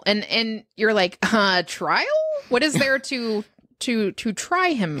trial. And you're like, trial? What is there to try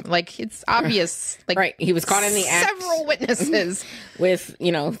him? Like, it's obvious. Like, right. He was caught in the act. Several witnesses. With,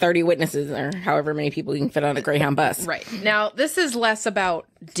 30 witnesses or however many people you can fit on a Greyhound bus. Right. Now, this is less about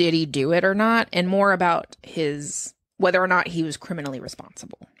did he do it or not, and more about whether or not he was criminally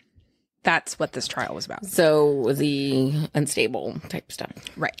responsible. That's what this trial was about. So was he unstable type stuff?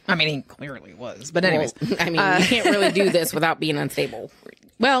 Right. I mean, he clearly was. But anyways. Well, I mean, you can't really do this without being unstable.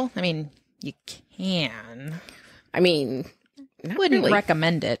 Well, I mean, you can. I mean, wouldn't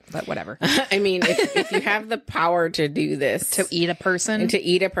recommend it, but whatever. I mean, if you have the power to do this. To eat a person. And to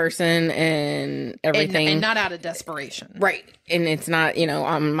eat a person and everything. And not out of desperation. Right. And it's not,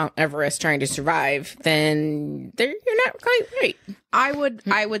 on Mount Everest trying to survive, then you're not quite right. I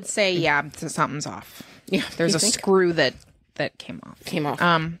would say, yeah, something's off. Yeah. There's a screw that came off. Came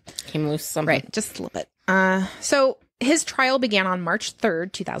loose something. Right. Just a little bit. So his trial began on March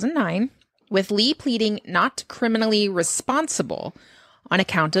 3rd, 2009. With Lee pleading not criminally responsible on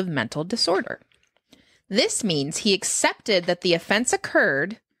account of mental disorder. This means he accepted that the offense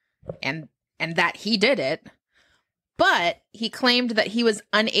occurred and that he did it, but he claimed that he was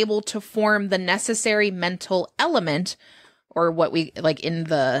unable to form the necessary mental element, or what we like in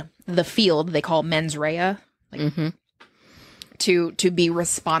the field they call mens rea, to be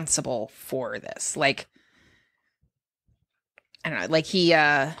responsible for this. Like, I don't know, like he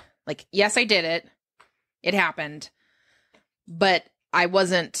like, yes, I did it. It happened. But I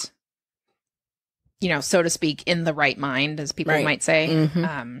wasn't, so to speak, in the right mind, as people might say.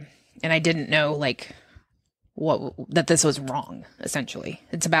 Mm-hmm. And I didn't know, that this was wrong, essentially.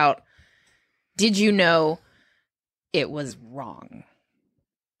 It's about, did you know it was wrong?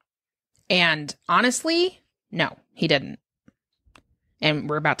 And honestly, no, he didn't. And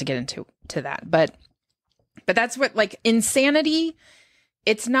we're about to get into that. But that's what, insanity...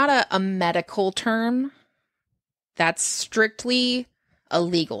 It's not a medical term. That's strictly a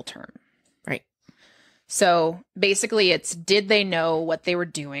legal term. Right. So basically it's, did they know what they were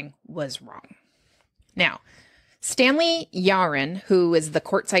doing was wrong? Now, Stanley Yaren, who is the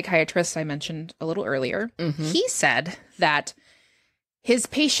court psychiatrist I mentioned a little earlier, he said that his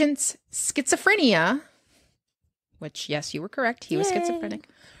patient's schizophrenia which, yes, you were correct. He was schizophrenic,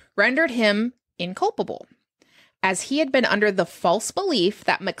 rendered him inculpable, as he had been under the false belief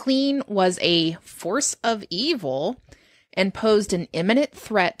that McLean was a force of evil and posed an imminent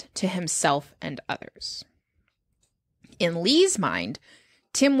threat to himself and others. In Lee's mind,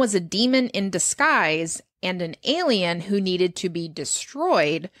 Tim was a demon in disguise and an alien who needed to be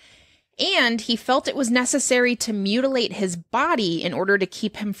destroyed, and he felt it was necessary to mutilate his body in order to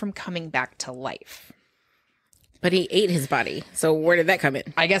keep him from coming back to life. But he ate his body, so where did that come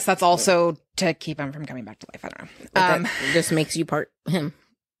in? I guess that's also to keep him from coming back to life. I don't know. That just makes you part him.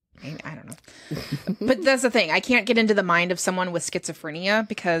 I don't know. But that's the thing. I can't get into the mind of someone with schizophrenia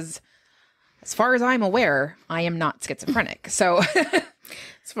because, as far as I'm aware, I am not schizophrenic. So,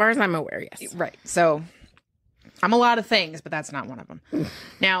 as far as I'm aware, yes. Right. So, I'm a lot of things, but that's not one of them.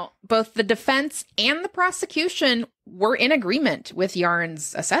 Now, both the defense and the prosecution were in agreement with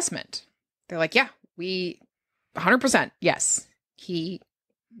Yarn's assessment. They're like, yeah, 100%, yes. He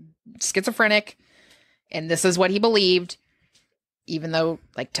schizophrenic, and this is what he believed, even though,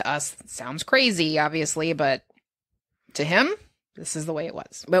 like, to us, it sounds crazy, obviously, but to him, this is the way it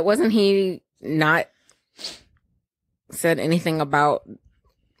was. But wasn't he not said anything about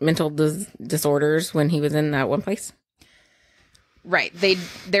mental disorders when he was in that one place? Right.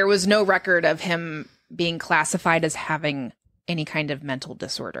 There was no record of him being classified as having any kind of mental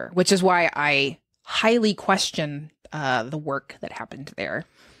disorder, which is why I highly question the work that happened there.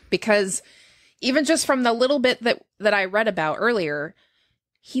 Because even just from the little bit that I read about earlier,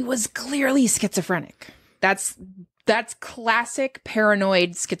 he was clearly schizophrenic. That's classic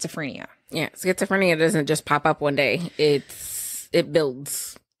paranoid schizophrenia. Yeah, schizophrenia doesn't just pop up one day. It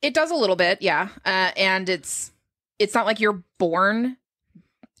builds. It does a little bit, yeah. And it's not like you're born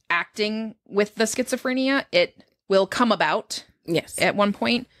acting with the schizophrenia. It will come about. Yes. At one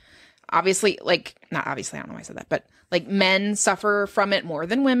point. Obviously, not obviously, I don't know why I said that, but like men suffer from it more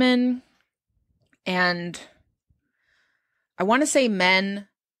than women. And I want to say men,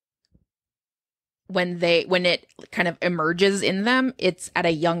 when it kind of emerges in them, it's at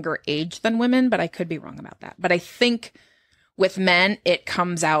a younger age than women, but I could be wrong about that. But I think with men, it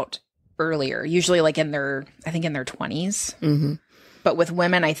comes out earlier, usually like in their 20s. Mm-hmm. But with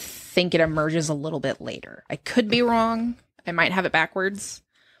women, I think it emerges a little bit later. I could be wrong. I might have it backwards,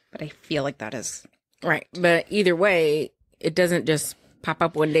 but I feel like that is right. But either way, it doesn't just pop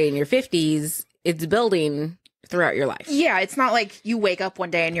up one day in your 50s. It's building throughout your life. Yeah, it's not like you wake up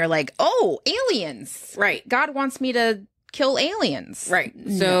one day and you're like, oh, aliens. Right. God wants me to kill aliens. Right.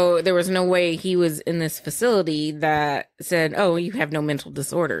 So there was no way he was in this facility that said, oh, you have no mental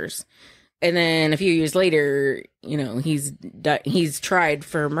disorders. And then a few years later, he's tried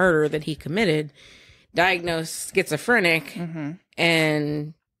for murder that he committed, diagnosed schizophrenic,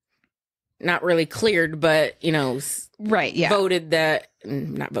 and not really cleared, but, right, yeah.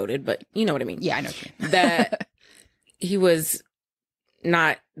 Not voted, but you know what I mean. Yeah, I know what you mean. That he was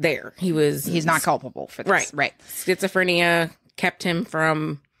not there. He's not culpable for this. Right. Schizophrenia kept him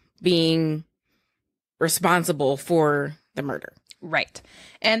from being responsible for the murder. Right.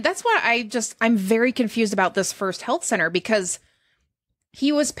 And that's why I'm very confused about this first health center, because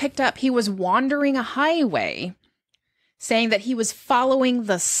he was picked up, he was wandering a highway saying that he was following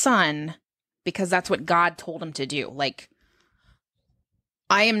the sun because that's what God told him to do. Like,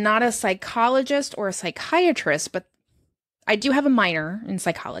 I am not a psychologist or a psychiatrist, but I do have a minor in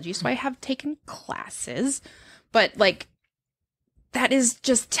psychology, so I have taken classes. But, like, that is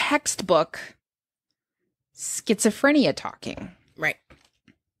just textbook schizophrenia talking. Right.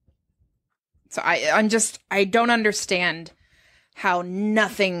 So I don't understand how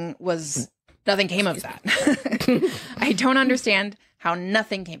nothing came of that. I don't understand how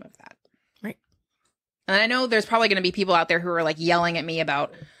nothing came of that. Right. And I know there's probably going to be people out there who are like yelling at me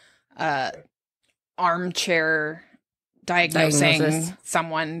about armchair diagnosing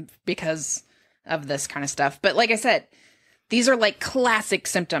someone because of this kind of stuff. But like I said, these are like classic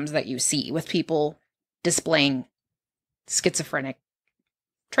symptoms that you see with people displaying schizophrenic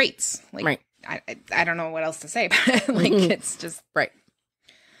traits. Like, right. I don't know what else to say, but like, it's just right.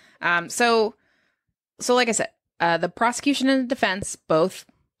 So like I said, the prosecution and the defense both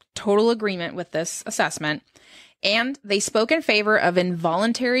total agreement with this assessment, and they spoke in favor of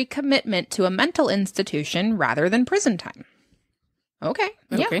involuntary commitment to a mental institution rather than prison time. Okay.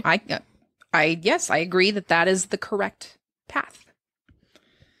 Yeah. I agree that is the correct path.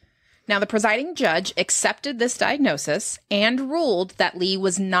 Now, the presiding judge accepted this diagnosis and ruled that Lee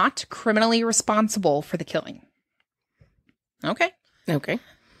was not criminally responsible for the killing. Okay.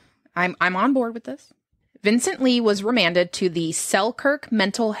 I'm on board with this. Vincent Lee was remanded to the Selkirk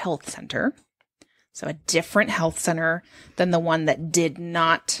Mental Health Center. So a different health center than the one that did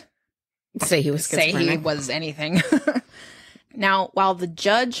not say he was anything. Now, while the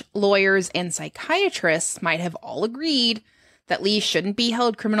judge, lawyers, and psychiatrists might have all agreed that Lee shouldn't be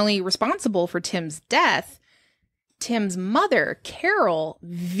held criminally responsible for Tim's death, Tim's mother, Carol,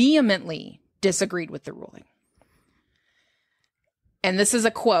 vehemently disagreed with the ruling. And this is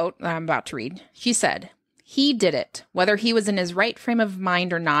a quote that I'm about to read. She said, "He did it. Whether he was in his right frame of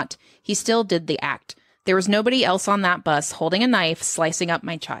mind or not, he still did the act. There was nobody else on that bus holding a knife, slicing up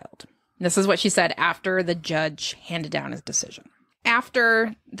my child." This is what she said after the judge handed down his decision.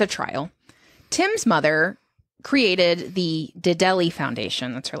 After the trial, Tim's mother created the Dedeli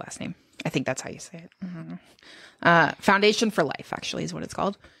Foundation. That's her last name. I think that's how you say it. Foundation for Life, actually, is what it's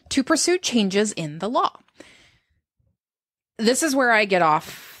called, to pursue changes in the law. This is where I get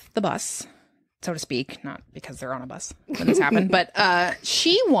off the bus, so to speak, not because they're on a bus when this happened, but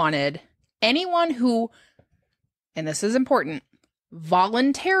she wanted anyone who, and this is important,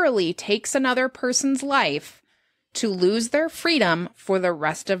 voluntarily takes another person's life to lose their freedom for the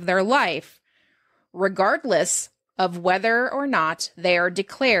rest of their life, regardless of whether or not they are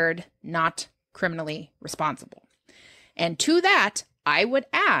declared not criminally responsible. And to that, I would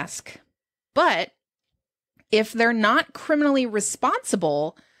ask, but if they're not criminally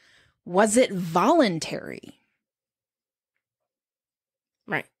responsible, was it voluntary?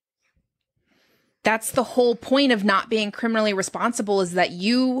 Right. That's the whole point of not being criminally responsible, is that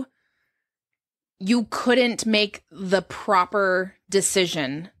you couldn't make the proper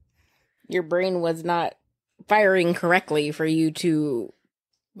decision. Your brain was not firing correctly for you to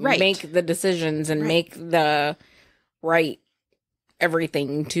make the decisions and make the right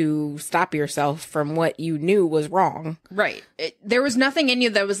everything to stop yourself from what you knew was wrong. Right. There was nothing in you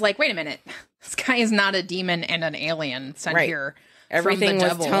that was like, wait a minute, this guy is not a demon and an alien sent here. Everything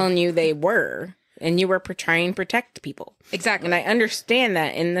was telling you they were. And you were trying to protect people. Exactly. And I understand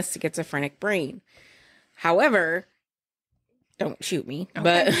that in the schizophrenic brain. However, don't shoot me.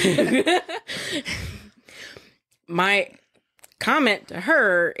 Okay. But my comment to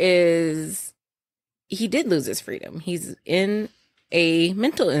her is he did lose his freedom. He's in a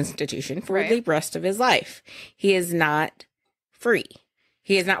mental institution for the rest of his life. He is not free.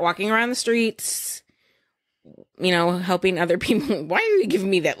 He is not walking around the streets, helping other people. Why are you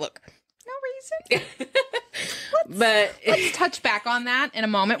giving me that look? Let's touch back on that in a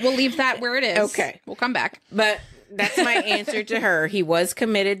moment. We'll leave that where it is. Okay. We'll come back. But that's my answer to her. He was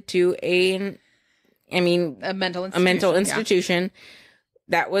committed to a mental institution. Yeah.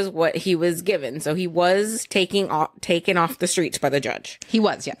 That was what he was given. So he was taken off the streets by the judge. He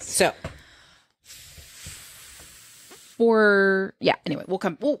was, yes. So anyway,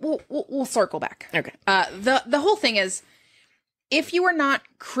 we'll circle back. Okay. The whole thing is, if you were not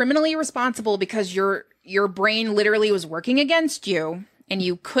criminally responsible because your brain literally was working against you and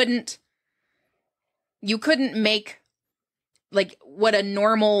you couldn't make like what a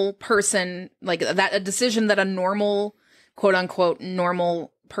normal person, like that, a decision that a normal, quote unquote,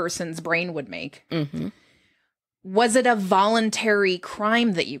 normal person's brain would make. Mm-hmm. Was it a voluntary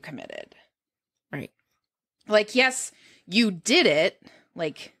crime that you committed? Right. Like, yes, you did it,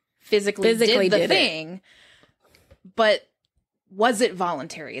 like physically did the thing, but was it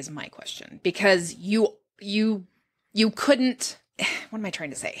voluntary is my question, because you couldn't, what am I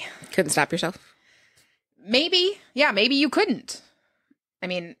trying to say? Couldn't stop yourself? Maybe you couldn't. I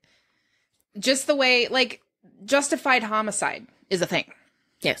mean, just the way, like, justified homicide is a thing.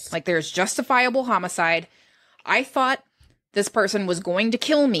 Yes. Like, there's justifiable homicide. I thought this person was going to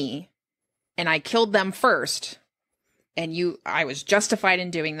kill me, and I killed them first, and I was justified in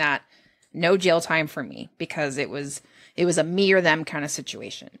doing that. No jail time for me, because it was a me or them kind of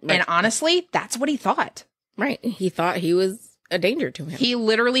situation. Right. And honestly, that's what he thought. Right. He thought he was a danger to him. He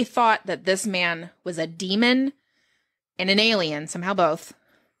literally thought that this man was a demon and an alien, somehow both,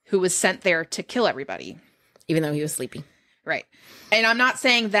 who was sent there to kill everybody. Even though he was sleeping. Right. And I'm not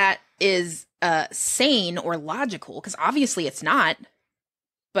saying that is sane or logical, because obviously it's not.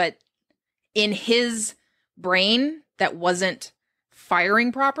 But in his brain that wasn't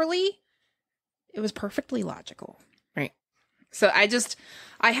firing properly, it was perfectly logical. Right. So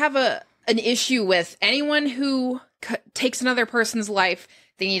I have an issue with anyone who takes another person's life.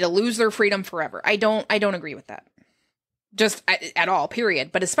 They need to lose their freedom forever. I don't agree with that. Just at all,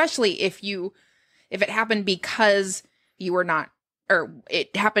 period. But especially if it happened because you were not, or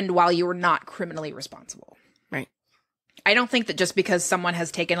it happened while you were not criminally responsible. Right. I don't think that just because someone has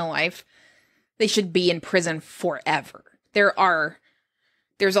taken a life, they should be in prison forever.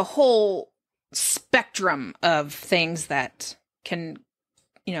 There's a whole spectrum of things that can,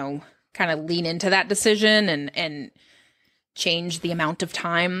 kind of lean into that decision and change the amount of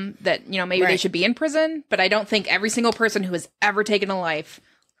time that, maybe they should be in prison. But I don't think every single person who has ever taken a life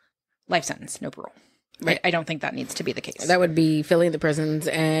sentence, no parole. Right. I don't think that needs to be the case. That would be filling the prisons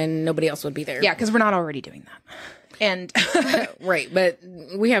and nobody else would be there. Yeah, because we're not already doing that. And right. But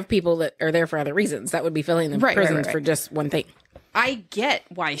we have people that are there for other reasons. That would be filling the prisons for just one thing. I get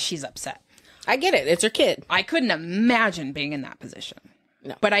why she's upset. I get it. It's her kid. I couldn't imagine being in that position.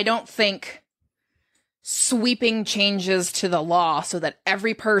 No. But I don't think sweeping changes to the law so that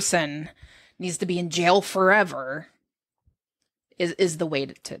every person needs to be in jail forever is the way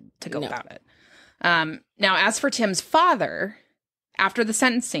to go about it. Now, as for Tim's father, after the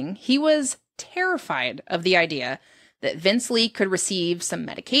sentencing, he was terrified of the idea that Vince Lee could receive some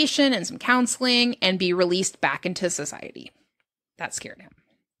medication and some counseling and be released back into society. That scared him.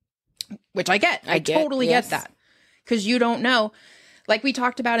 Which I get. I totally get that. Because you don't know. Like we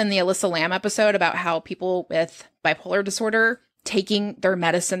talked about in the Alyssa Lamb episode about how people with bipolar disorder taking their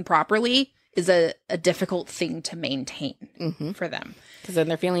medicine properly is a difficult thing to maintain for them. Because then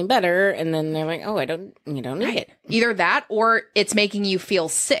they're feeling better and then they're like, oh, you don't need it. Either that or it's making you feel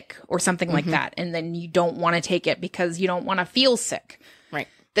sick or something like that. And then you don't want to take it because you don't want to feel sick. Right.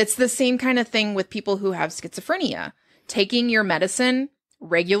 That's the same kind of thing with people who have schizophrenia. Taking your medicine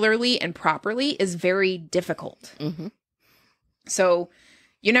regularly and properly is very difficult. So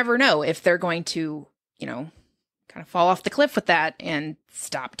you never know if they're going to, kind of fall off the cliff with that and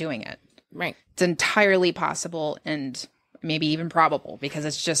stop doing it. Right. It's entirely possible and maybe even probable because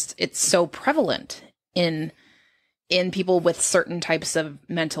it's so prevalent in people with certain types of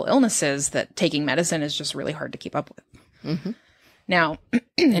mental illnesses that taking medicine is just really hard to keep up with. Now,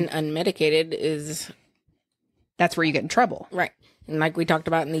 and unmedicated that's where you get in trouble. Right. And like we talked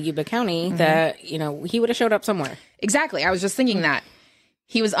about in the Yuba County, that, he would have showed up somewhere. Exactly. I was just thinking that.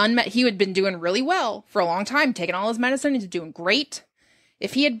 He was he had been doing really well for a long time, taking all his medicine, he's doing great.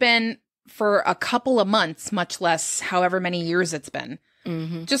 If he had been for a couple of months, much less however many years it's been,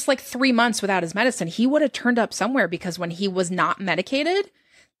 just like 3 months without his medicine, he would have turned up somewhere because when he was not medicated,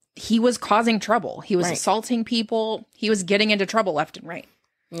 he was causing trouble. He was assaulting people. He was getting into trouble left and right.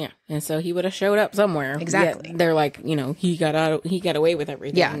 Yeah. And so he would have showed up somewhere. Exactly. Yet they're like, he got away with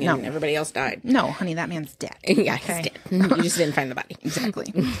everything. Yeah, and everybody else died. No, honey, that man's dead. Yeah, he's dead. You just didn't find the body.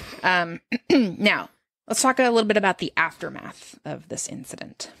 Exactly. Now, let's talk a little bit about the aftermath of this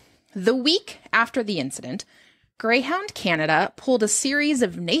incident. The week after the incident, Greyhound Canada pulled a series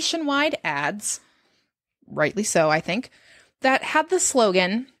of nationwide ads, rightly so, I think, that had the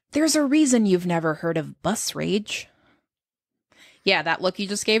slogan, "There's a reason you've never heard of bus rage." Yeah, that look you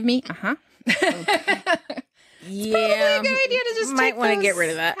just gave me. Yeah, probably a good idea to just might want to get rid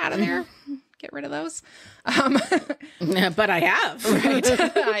of that out of there. Get rid of those. But I have. Right.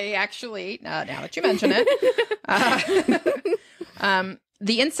 I actually, now that you mention it.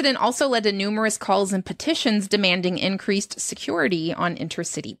 The incident also led to numerous calls and petitions demanding increased security on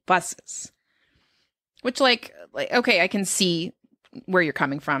intercity buses. Which, like okay, I can see where you're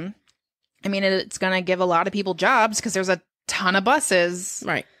coming from. I mean, it's going to give a lot of people jobs because there's a ton of buses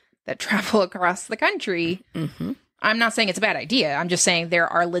that travel across the country. I'm not saying it's a bad idea. I'm just saying there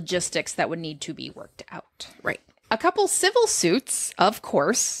are logistics that would need to be worked out. Right. A couple civil suits, of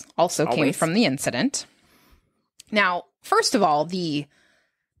course, also came from the incident. Now, first of all, the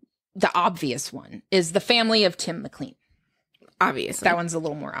obvious one is the family of Tim McLean. Obviously. That one's a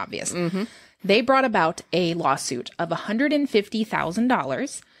little more obvious. They brought about a lawsuit of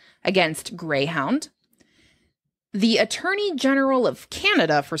 $150,000 against Greyhound, the Attorney General of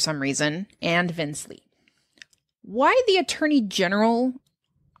Canada for some reason, and Vince Lee. Why the Attorney General?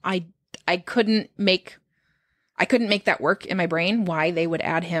 I couldn't make that work in my brain. Why they would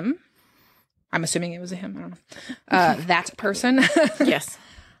add him? I'm assuming it was a him. I don't know. That person. Yes.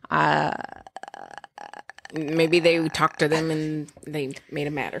 Maybe they talked to them and they made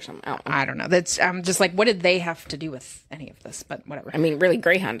him mad or something. I don't know. I'm just like, what did they have to do with any of this? But whatever. I mean, really,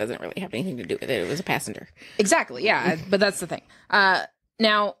 Greyhound doesn't really have anything to do with it. It was a passenger. Exactly. Yeah. But that's the thing.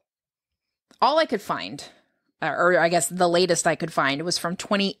 Now, all I could find, or I guess the latest I could find, was from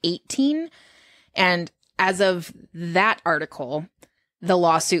 2018. And as of that article, the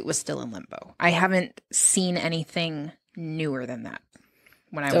lawsuit was still in limbo. I haven't seen anything newer than that.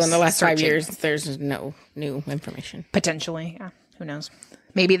 So in the last 5 years, there's no new information. Potentially, yeah. Who knows?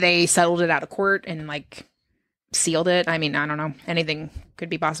 Maybe they settled it out of court and sealed it. I mean, I don't know. Anything could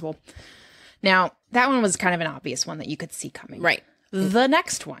be possible. Now, that one was kind of an obvious one that you could see coming. Right. The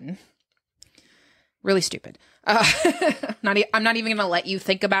next one Really stupid. I'm not even going to let you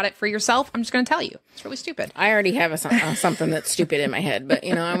think about it for yourself. I'm just going to tell you. It's really stupid. I already have something that's stupid in my head, but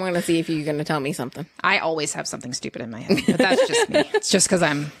I'm going to see if you're going to tell me something. I always have something stupid in my head, but that's just me. It's just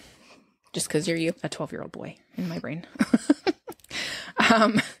because you're you, a 12-year-old boy in my brain.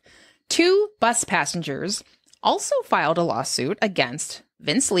 2 bus passengers also filed a lawsuit against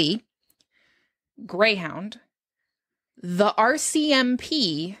Vince Lee, Greyhound, the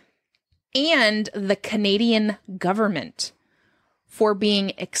RCMP, and the Canadian government for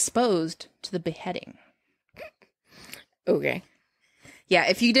being exposed to the beheading. Okay. Yeah,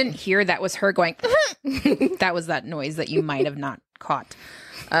 if you didn't hear, that was her going, that was that noise that you might have not caught.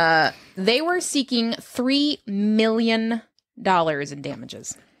 They were seeking $3 million in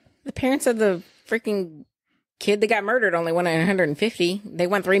damages. The parents of the freaking kid that got murdered only won $150. They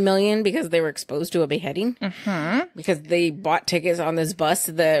won $3 million because they were exposed to a beheading. Because they bought tickets on this bus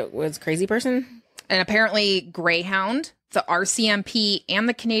that was crazy person. And apparently Greyhound, the RCMP, and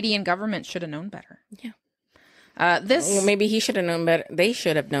the Canadian government should have known better. Yeah. Well, maybe he should have known better. They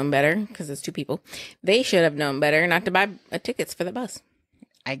should have known better because it's 2 people. They should have known better not to buy tickets for the bus.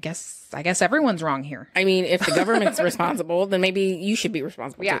 I guess everyone's wrong here. I mean, if the government's responsible, then maybe you should be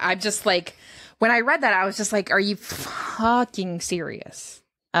responsible. Yeah, too. I'm just like, when I read that, I was just like, are you fucking serious?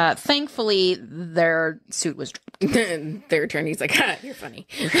 Thankfully, their suit was dropped. Their attorney's like, you're funny.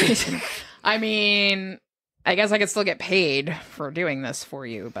 I mean, I guess I could still get paid for doing this for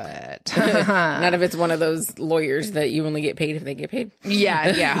you, but none of it's one of those lawyers that you only get paid if they get paid.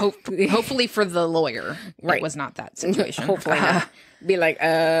 Yeah. Hopefully for the lawyer, right? It was not that situation. Hopefully not. Be like,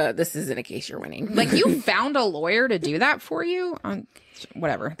 this isn't a case you're winning. Like, you found a lawyer to do that for you?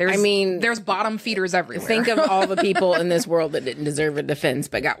 Whatever. There's bottom feeders everywhere. Think of all the people in this world that didn't deserve a defense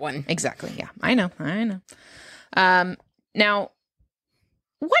but got one. Exactly. Yeah, I know. Now,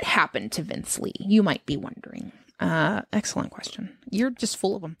 what happened to Vince Lee? You might be wondering. Excellent question. You're just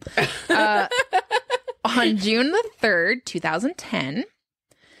full of them. On June the 3rd, 2010,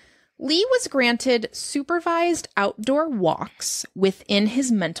 Lee was granted supervised outdoor walks within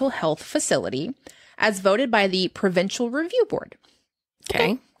his mental health facility as voted by the Provincial Review Board.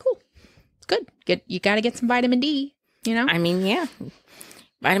 Okay. Cool. It's good. You got to get some vitamin D, I mean, yeah.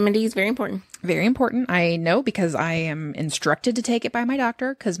 Vitamin D is very important. Very important. I know because I am instructed to take it by my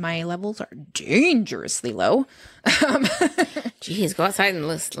doctor because my levels are dangerously low. Jeez, go outside and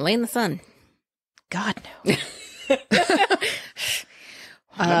lay in the sun. God, no.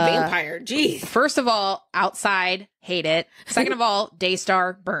 I'm a vampire. Jeez. First of all, outside, hate it. Second of all,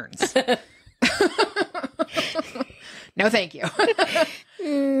 Daystar burns. No, thank you.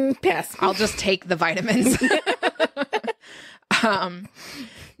 Pass. I'll just take the vitamins.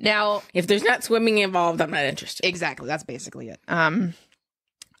 Now, if there's not swimming involved, I'm not interested. Exactly. That's basically it.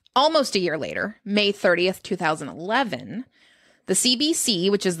 Almost a year later, May 30th, 2011, the CBC,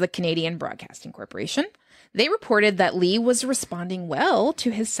 which is the Canadian Broadcasting Corporation, they reported that Lee was responding well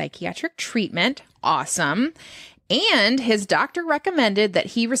to his psychiatric treatment. Awesome. And his doctor recommended that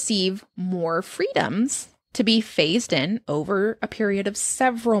he receive more freedoms to be phased in over a period of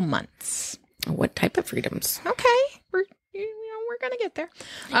several months. What type of freedoms? Okay. We're going to get there.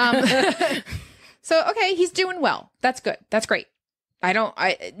 So, okay, he's doing well. That's good. That's great.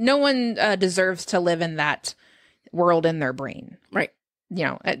 No one deserves to live in that world in their brain. Right.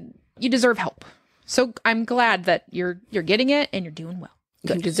 You deserve help. So I'm glad that you're getting it and you're doing well.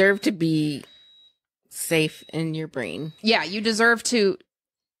 Good. You deserve to be safe in your brain. Yeah, you deserve to,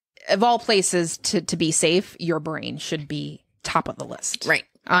 of all places to be safe, your brain should be top of the list. Right.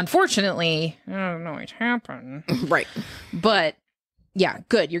 Unfortunately, I don't know what's happened. Right. But yeah,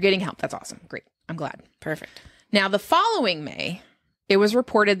 good. You're getting help. That's awesome. Great. I'm glad. Perfect. Now, the following May, it was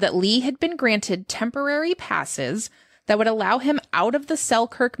reported that Lee had been granted temporary passes that would allow him out of the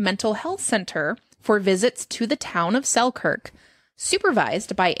Selkirk Mental Health Center for visits to the town of Selkirk,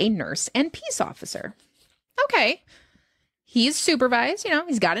 supervised by a nurse and peace officer. Okay. He's supervised,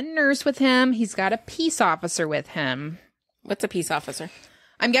 he's got a nurse with him. He's got a peace officer with him. What's a peace officer?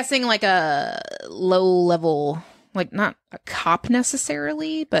 I'm guessing like a low level, like not a cop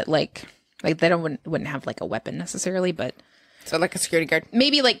necessarily, but like they wouldn't have like a weapon necessarily, but. So like a security guard?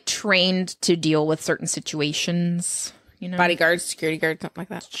 Maybe like trained to deal with certain situations. Bodyguards, security guard, something like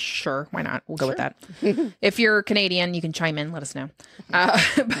that. Sure, why not? We'll go with that. If you're Canadian, you can chime in. Let us know. But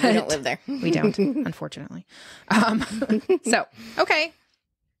we don't live there. We don't, unfortunately. So okay,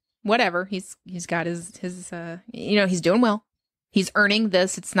 whatever. He's got his he's doing well. He's earning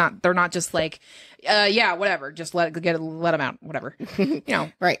this. They're not just like, yeah, whatever. Just let him out. Whatever.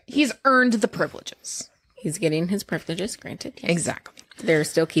 Right. He's earned the privileges. He's getting his privileges granted. Yes. Exactly. They're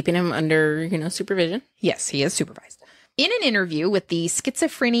still keeping him under, supervision. Yes, he is supervised. In an interview with the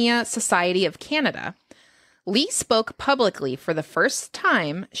Schizophrenia Society of Canada, Lee spoke publicly for the first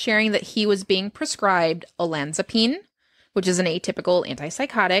time, sharing that he was being prescribed olanzapine, which is an atypical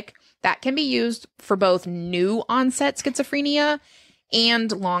antipsychotic that can be used for both new onset schizophrenia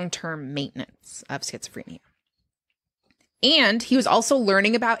and long-term maintenance of schizophrenia. And he was also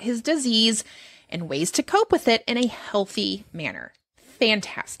learning about his disease and ways to cope with it in a healthy manner.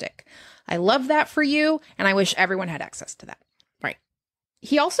 Fantastic. I love that for you, and I wish everyone had access to that. Right.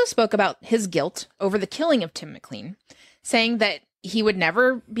 He also spoke about his guilt over the killing of Tim McLean, saying that he would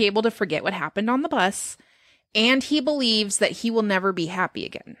never be able to forget what happened on the bus, and he believes that he will never be happy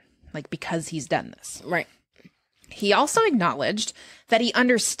again, because he's done this. Right. He also acknowledged that he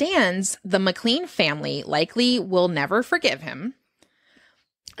understands the McLean family likely will never forgive him.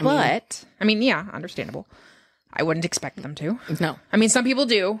 Yeah, understandable. I wouldn't expect them to. No. Some people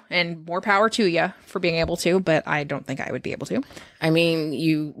do, and more power to you for being able to, but I don't think I would be able to.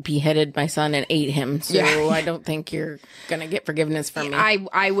 You beheaded my son and ate him, so yeah. I don't think you're going to get forgiveness from me.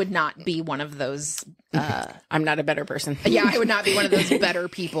 I would not be one of those. I'm not a better person. Yeah, I would not be one of those better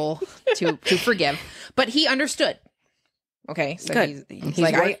people to forgive. But he understood. Okay, so good. He's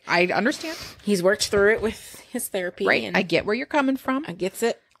like, I understand. He's worked through it with his therapy. Right, and I get where you're coming from. I gets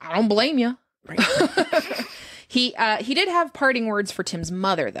it. I don't blame you. Right. He did have parting words for Tim's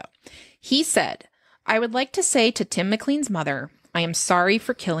mother, though. He said, "I would like to say to Tim McLean's mother, I am sorry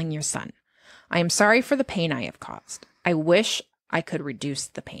for killing your son. I am sorry for the pain I have caused. I wish I could reduce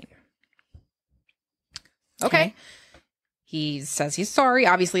the pain." Okay. He says he's sorry.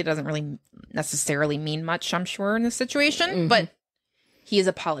 Obviously, it doesn't really necessarily mean much, I'm sure, in this situation. But he is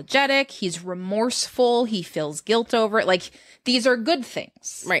apologetic. He's remorseful. He feels guilt over it. These are good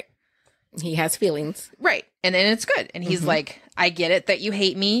things. Right. He has feelings. Right. And then it's good. And he's like, I get it that you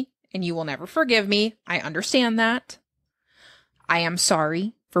hate me and you will never forgive me. I understand that. I am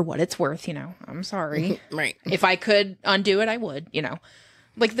sorry for what it's worth. I'm sorry. Right. If I could undo it, I would,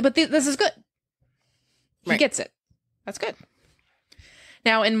 but this is good. He gets it. That's good.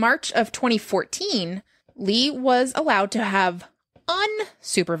 Now, in March of 2014, Lee was allowed to have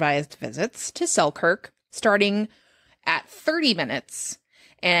unsupervised visits to Selkirk, starting at 30 minutes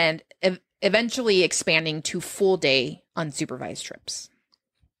and eventually expanding to full-day unsupervised trips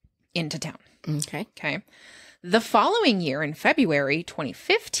into town. Okay. The following year, in February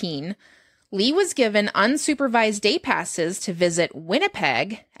 2015, Lee was given unsupervised day passes to visit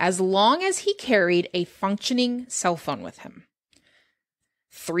Winnipeg as long as he carried a functioning cell phone with him.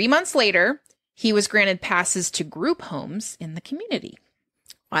 3 months later, he was granted passes to group homes in the community.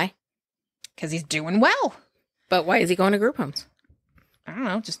 Why? Because he's doing well. But why is he going to group homes? I don't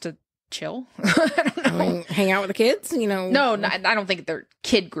know, just to chill. I don't know. Hang out with the kids, No, I don't think they're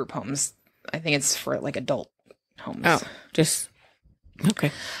kid group homes. I think it's for adult homes. Oh, just...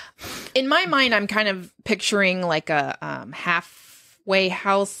 Okay. In my mind, I'm kind of picturing a halfway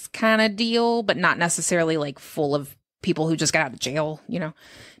house kind of deal, but not necessarily full of people who just got out of jail,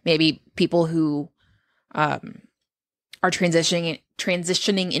 maybe people who are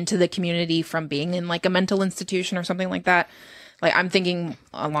transitioning into the community from being in a mental institution or something like that. I'm thinking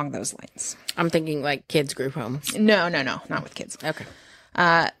along those lines. I'm thinking kids group homes. No, not with kids. Okay.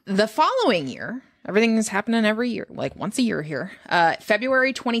 The following year, everything is happening every year, once a year here.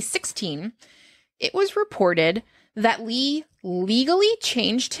 February 2016, it was reported that Lee legally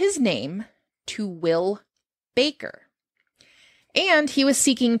changed his name to Will Baker. And he was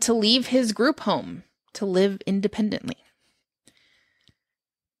seeking to leave his group home to live independently.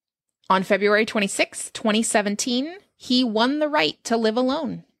 On February 26, 2017, he won the right to live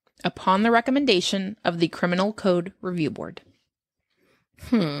alone upon the recommendation of the Criminal Code Review Board.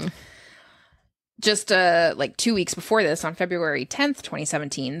 Just 2 weeks before this, on February 10th,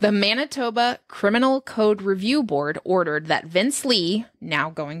 2017, the Manitoba Criminal Code Review Board ordered that Vince Lee, now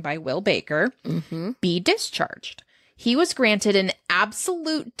going by Will Baker, be discharged. He was granted an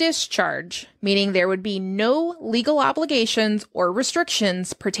absolute discharge, meaning there would be no legal obligations or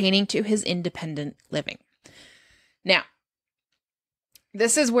restrictions pertaining to his independent living. Now,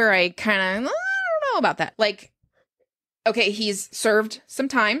 this is where I I don't know about that. Okay, he's served some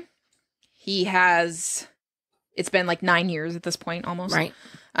time. It's been 9 years at this point almost. Right.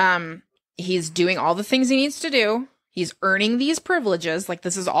 He's doing all the things he needs to do. He's earning these privileges.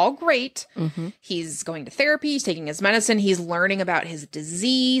 This is all great. He's going to therapy. He's taking his medicine. He's learning about his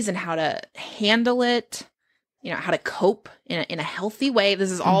disease and how to handle it, how to cope in a healthy way.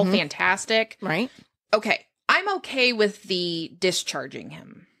 This is all fantastic. Right. Okay. I'm okay with the discharging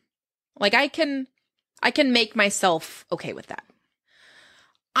him. I can I can make myself okay with that.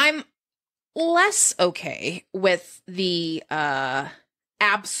 I'm less okay with the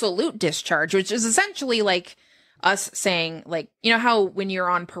absolute discharge, which is essentially like us saying, like, you know how when you're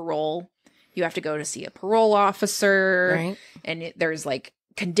on parole, you have to go to see a parole officer, Right. and there's like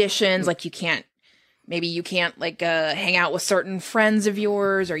conditions, like you can't like hang out with certain friends of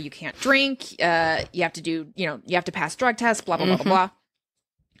yours, or you can't drink. You have to do, you have to pass drug tests, blah, blah, blah, blah, blah.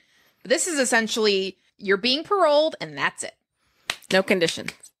 But this is essentially, you're being paroled and that's it. No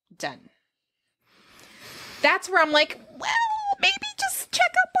conditions. Done. That's where I'm like, well, maybe just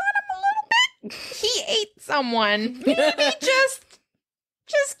check up on him a little bit. He ate someone. Maybe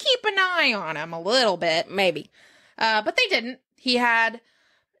just keep an eye on him a little bit. Maybe. But they didn't. He had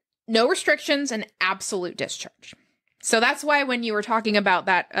no restrictions and absolute discharge. So that's why when you were talking about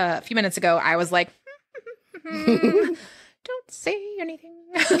that a few minutes ago, I was like, don't say anything.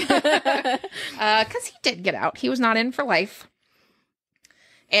 Because he did get out. He was not in for life.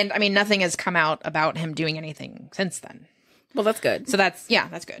 And, I mean, nothing has come out about him doing anything since then. Well, that's good. So that's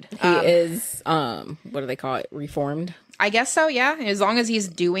good. He is, what do they call it? Reformed? I guess so, yeah. As long as he's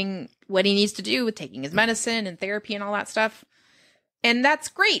doing what he needs to do with taking his medicine and therapy and all that stuff. And that's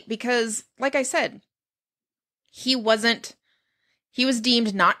great because, like I said, he was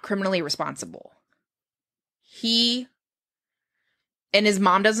deemed not criminally responsible. And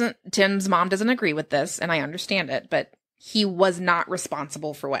Tim's mom doesn't agree with this, and I understand it, but he was not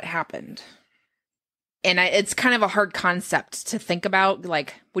responsible for what happened. And it's kind of a hard concept to think about.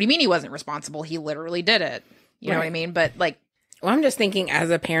 Like, what do you mean he wasn't responsible? He literally did it. You know what I mean? But like, well, I'm just thinking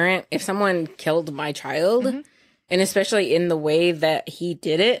as a parent, if someone killed my child, and especially in the way that he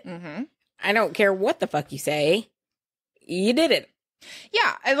did it, I don't care what the fuck you say. You did it.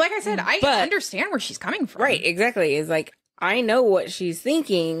 Yeah. Like I said, I understand where she's coming from. Right. Exactly. It's like, I know what she's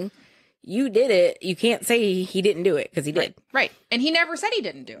thinking. You did it. You can't say he didn't do it because he did. Right. And he never said he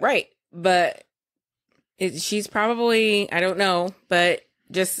didn't do it. Right. But she's probably, I don't know, but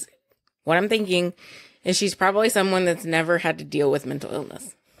just what I'm thinking is she's probably someone that's never had to deal with mental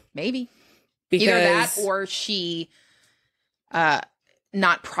illness. Maybe. Because either that or she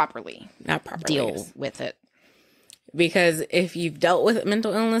not properly deal with it. Because if you've dealt with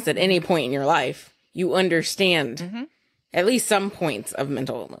mental illness at any point in your life, you understand at least some points of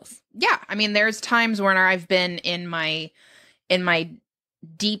mental illness. Yeah. I mean, there's times when I've been in my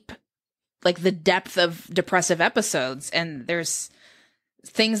deep, like the depth of depressive episodes, and there's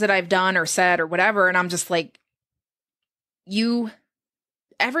things that I've done or said or whatever, and I'm just like,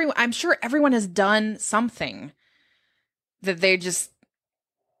 I'm sure everyone has done something that they just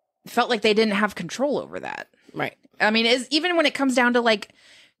felt like they didn't have control over that. Right. I mean, even when it comes down to like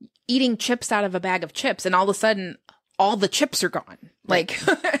eating chips out of a bag of chips, and all of a sudden all the chips are gone. Like,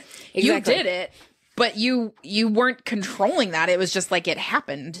 you did it, but you weren't controlling that. It was just like it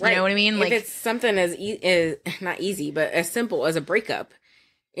happened. You know what I mean? Like, if it's something as not easy, but as simple as a breakup,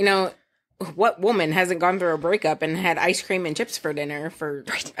 what woman hasn't gone through a breakup and had ice cream and chips for dinner for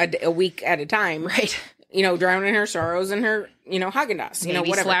a week at a time? Right. Drowning her sorrows in her, Haagen-Dazs, maybe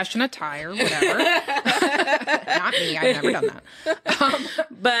whatever. Slashing a tire, whatever. Not me. I've never done that.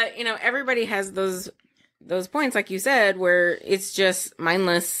 But, everybody has those points, like you said, where it's just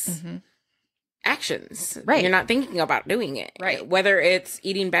mindless actions. Right. You're not thinking about doing it. Right. Whether it's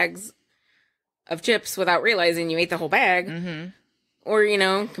eating bags of chips without realizing you ate the whole bag, or,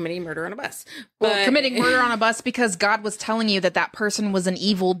 committing murder on a bus. Well, committing murder on a bus because God was telling you that person was an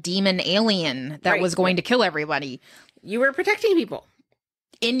evil demon alien that was going to kill everybody. You were protecting people.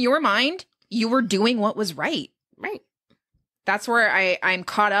 In your mind, you were doing what was right. Right. That's where I'm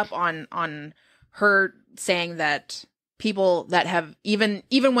caught up on her saying that people that have, even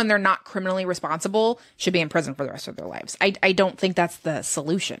when they're not criminally responsible, should be in prison for the rest of their lives. I don't think that's the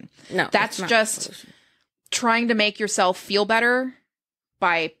solution. No. That's just trying to make yourself feel better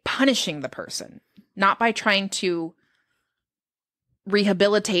by punishing the person, not by trying to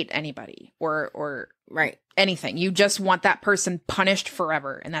rehabilitate anybody or anything. You just want that person punished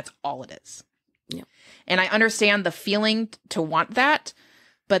forever, and that's all it is. Yeah. And I understand the feeling to want that,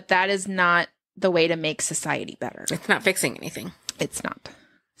 but that is not the way to make society better. It's not fixing anything. It's not.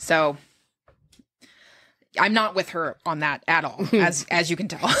 So I'm not with her on that at all, as you can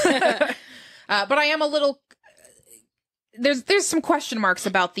tell. But I am a little. There's some question marks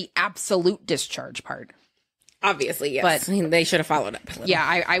about the absolute discharge part. Obviously, yes. But they should have followed up.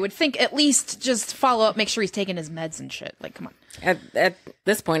 Yeah, I would think at least just follow up, make sure he's taking his meds and shit. Like, come on. At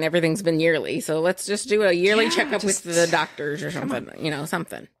this point, everything's been yearly, so let's just do a yearly checkup with the doctors or something.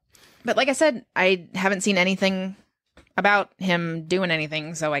 Something. But like I said, I haven't seen anything about him doing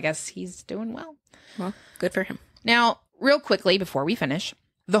anything, so I guess he's doing well. Well, good for him. Now, real quickly before we finish,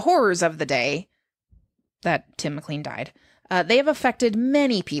 the horrors of the day that Tim McLean died, they have affected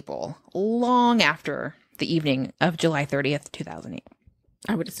many people long after the evening of July 30th, 2008.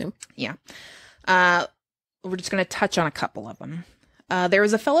 I would assume. Yeah. We're just going to touch on a couple of them. There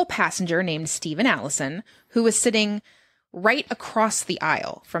was a fellow passenger named Stephen Allison who was sitting right across the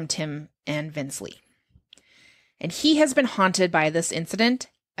aisle from Tim and Vince Lee. And he has been haunted by this incident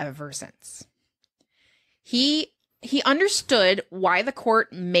ever since. He understood why the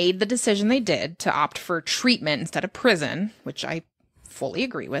court made the decision they did to opt for treatment instead of prison, which I fully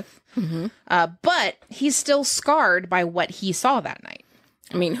agree with. Mm-hmm. But he's still scarred by what he saw that night.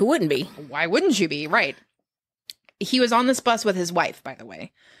 I mean, who wouldn't be? Why wouldn't you be? Right. He was on this bus with his wife, by the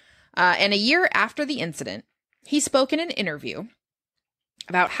way. And a year after the incident, he spoke in an interview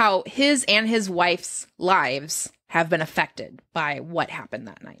about how his and his wife's lives have been affected by what happened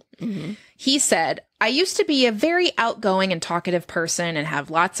that night. Mm-hmm. He said, "I used to be a very outgoing and talkative person and have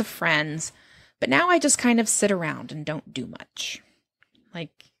lots of friends, but now I just kind of sit around and don't do much."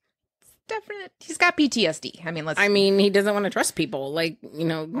 Like, definite. He's got PTSD. I mean, he doesn't want to trust people. Like,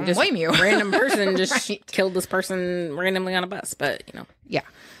 just blame you. Random person just right. killed this person randomly on a bus, but Yeah.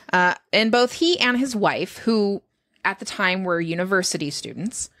 And both he and his wife, who at the time were university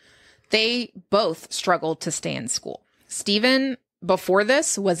students, they both struggled to stay in school. Stephen, before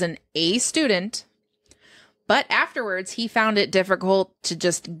this, was an A student, but afterwards he found it difficult to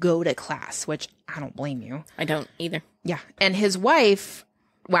just go to class, which I don't blame you. I don't either. Yeah. And his wife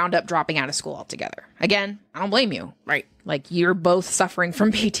wound up dropping out of school altogether. Again, I don't blame you. Right. Like, you're both suffering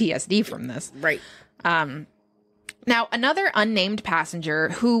from PTSD from this. Right. Now, another unnamed passenger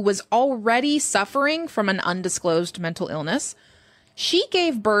who was already suffering from an undisclosed mental illness, she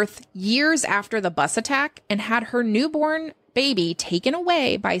gave birth years after the bus attack and had her newborn baby taken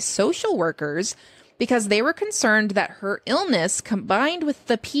away by social workers because they were concerned that her illness, combined with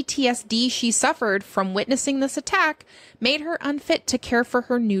the PTSD she suffered from witnessing this attack, made her unfit to care for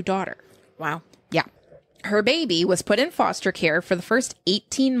her new daughter. Wow. Yeah. Her baby was put in foster care for the first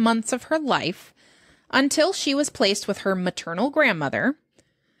 18 months of her life until she was placed with her maternal grandmother,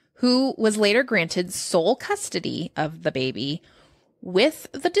 who was later granted sole custody of the baby with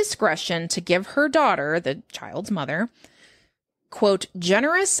the discretion to give her daughter, the child's mother, quote,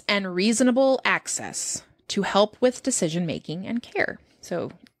 generous and reasonable access to help with decision-making and care.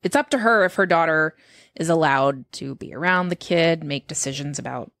 So it's up to her if her daughter is allowed to be around the kid, make decisions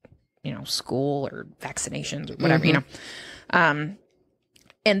about, school or vaccinations or whatever, Mm-hmm.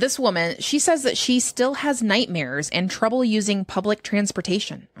 And this woman, she says that she still has nightmares and trouble using public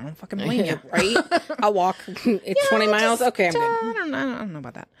transportation. I don't fucking blame you. Right? I'll walk. It's 20 miles. Okay, I'm good. I don't know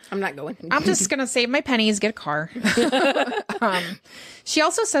about that. I'm not going. I'm just going to save my pennies, get a car. She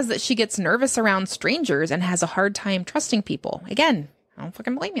also says that she gets nervous around strangers and has a hard time trusting people. Again, I don't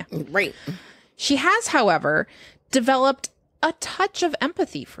fucking blame you. Right. She has, however, developed a touch of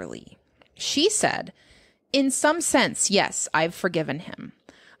empathy for Lee. She said, "In some sense, yes, I've forgiven him.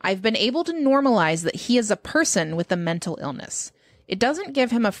 I've been able to normalize that he is a person with a mental illness. It doesn't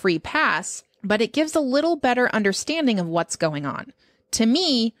give him a free pass, but it gives a little better understanding of what's going on. To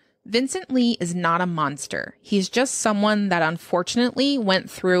me, Vincent Lee is not a monster. He's just someone that unfortunately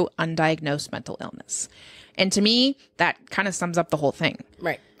went through undiagnosed mental illness." And to me, that kind of sums up the whole thing.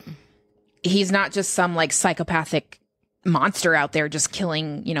 Right. He's not just some psychopathic monster out there just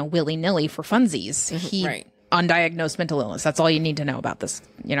killing, willy-nilly for funsies. He right. Undiagnosed mental illness. That's all you need to know about this,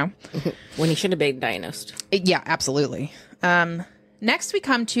 When he should have been diagnosed. Yeah, absolutely. Next, we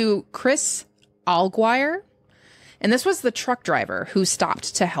come to Chris Alguire. And this was the truck driver who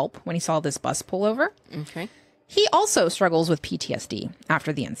stopped to help when he saw this bus pull over. Okay. He also struggles with PTSD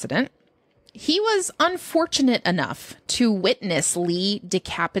after the incident. He was unfortunate enough to witness Lee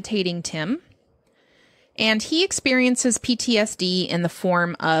decapitating Tim. And he experiences PTSD in the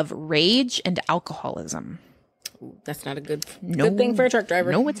form of rage and alcoholism. That's not a good thing for a truck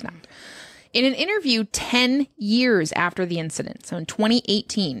driver. No, it's not. In an interview 10 years after the incident, so in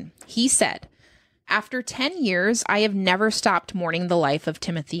 2018, he said, "After 10 years, I have never stopped mourning the life of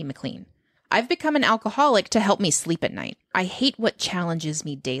Timothy McLean. I've become an alcoholic to help me sleep at night. I hate what challenges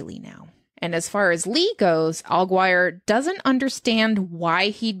me daily now." And as far as Lee goes, Alguire doesn't understand why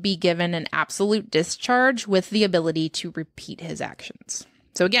he'd be given an absolute discharge with the ability to repeat his actions.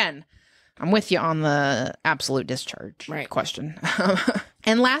 So again, I'm with you on the absolute discharge question.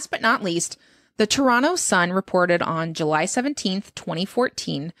 And last but not least, the Toronto Sun reported on July 17th,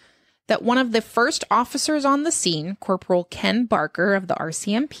 2014, that one of the first officers on the scene, Corporal Ken Barker of the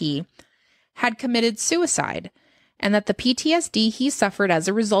RCMP, had committed suicide and that the PTSD he suffered as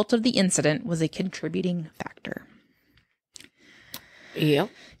a result of the incident was a contributing factor. Yep.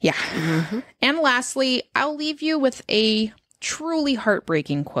 Yeah. Mm-hmm. And lastly, I'll leave you with a truly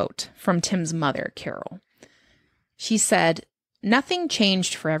heartbreaking quote from Tim's mother, Carol. She said, "Nothing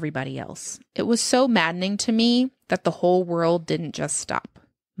changed for everybody else. It was so maddening to me that the whole world didn't just stop.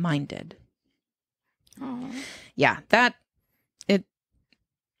 Mine did." Aww. Yeah,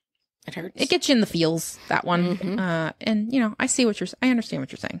 it hurts. It gets you in the feels, that one. Mm-hmm. And, I understand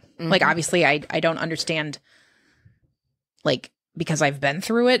what you're saying. Mm-hmm. Like, obviously, I don't understand, like, because I've been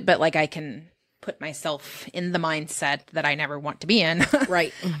through it, but, like, I can put myself in the mindset that I never want to be in.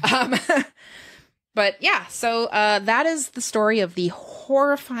 Right. But, yeah, so that is the story of the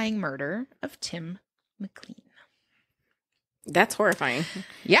horrifying murder of Tim McLean. That's horrifying.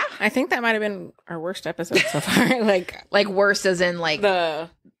 Yeah. I think that might have been our worst episode so far. like worse as in, like...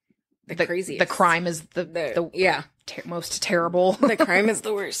 The craziest. The crime is the most terrible. The crime is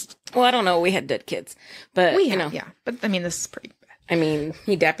the worst. Well, I don't know. We had dead kids, but yeah. But I mean, this is pretty bad. I mean,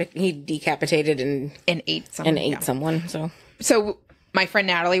 he decapitated and ate someone. So my friend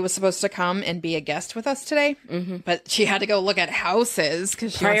Natalie was supposed to come and be a guest with us today, but she had to go look at houses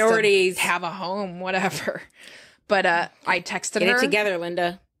because she priorities, wants to have a home, whatever. But I texted her. Get it together,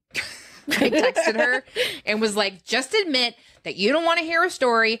 Linda. I texted her and was like, just admit that you don't want to hear a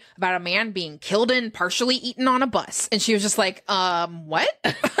story about a man being killed and partially eaten on a bus. And she was just like, what?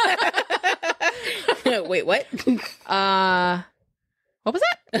 Wait, what? What was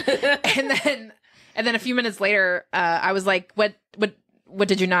that? and then a few minutes later, I was like, what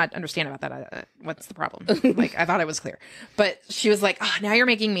did you not understand about that? What's the problem? Like, I thought it was clear. But she was like, now you're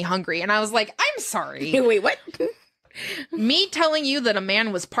making me hungry. And I was like, I'm sorry. Wait, what? Me telling you that a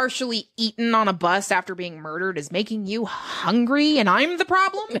man was partially eaten on a bus after being murdered is making you hungry, and I'm the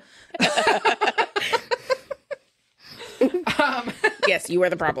problem? Yes, you are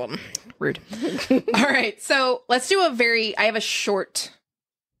the problem. Rude. All right, so let's do I have a short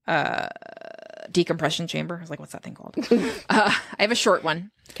decompression chamber. I was like, what's that thing called? I have a short one.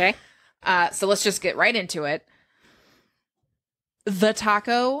 Okay. So let's just get right into it. The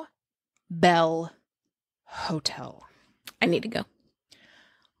Taco Bell Hotel. I need to go.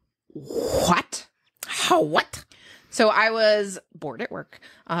 What? What? So I was bored at work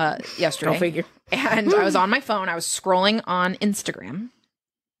yesterday. Go figure. And I was on my phone. I was scrolling on Instagram,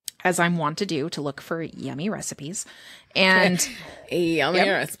 as I'm wont to do, to look for yummy recipes. And yummy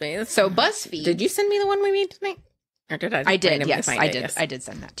recipes. So BuzzFeed. Did you send me the one we made tonight? Or did I? I did. Yes, I did. Yes. I did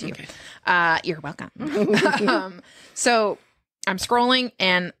send that to you. Okay. You're welcome. So I'm scrolling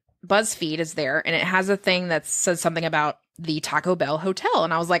and BuzzFeed is there, and it has a thing that says something about the Taco Bell Hotel.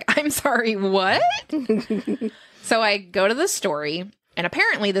 And I was like, I'm sorry, what? So I go to the story, and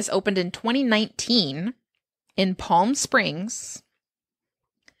apparently this opened in 2019 in Palm Springs,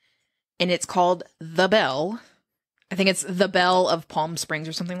 and it's called The Bell. I think it's The Bell of Palm Springs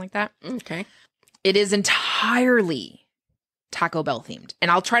or something like that. Okay. It is entirely Taco Bell themed, and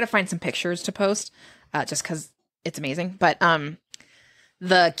I'll try to find some pictures to post just because it's amazing. But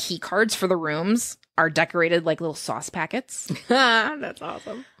the key cards for the rooms are decorated like little sauce packets. That's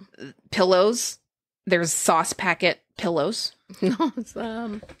awesome. Pillows. There's sauce packet pillows.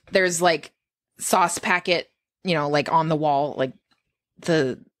 Awesome. There's like sauce packet, like on the wall, like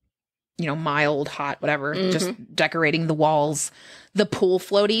the, mild, hot, whatever, just decorating the walls. The pool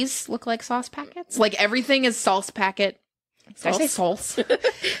floaties look like sauce packets. Like everything is sauce packet. Did I say sauce?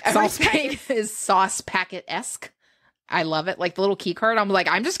 Everything is sauce packet-esque. I love it. Like the little key card. I'm like,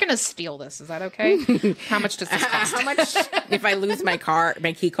 I'm just going to steal this. Is that okay? How much does this cost? How much if I lose my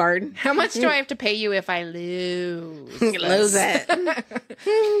key card? How much do I have to pay you if I lose Lose it.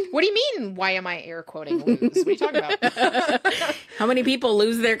 What do you mean? Why am I air quoting lose? What are you talking about? How many people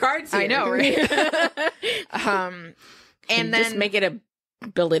lose their cards here? I know, right? And then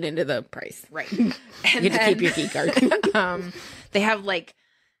just build it into the price. Right. And you have to keep your key card. They have like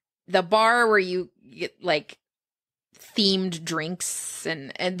the bar where you get like themed drinks,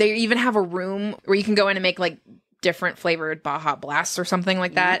 and they even have a room where you can go in and make like different flavored Baja Blasts or something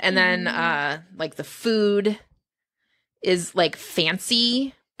like that. And then like the food is like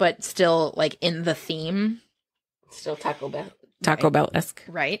fancy but still like in the theme. Still Taco Bell-esque.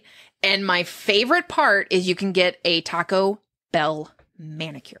 Right. And my favorite part is you can get a Taco Bell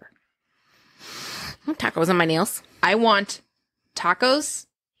manicure. Tacos on my nails. I want tacos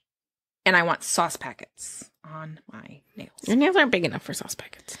and I want sauce packets on my nails. Your nails aren't big enough for sauce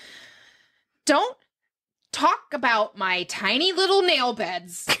packets. Don't talk about my tiny little nail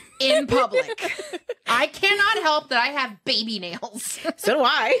beds in public. I cannot help that I have baby nails. So do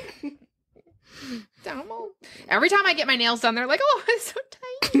I. Every time I get my nails done, they're like, "Oh, it's so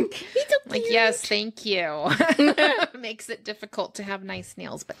tiny." He's so Like, cute. yes, thank you. Makes it difficult to have nice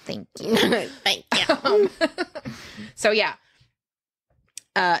nails, but thank you. Thank you. So yeah,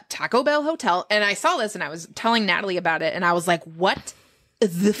 Taco Bell Hotel, and I saw this, and I was telling Natalie about it, and I was like, "What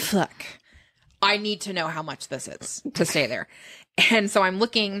the fuck? I need to know how much this is to stay there." And so I'm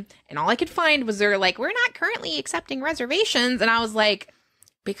looking, and all I could find was they're like, "We're not currently accepting reservations," and I was like,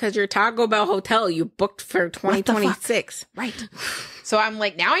 Because your Taco Bell hotel you booked for 2026. right. So I'm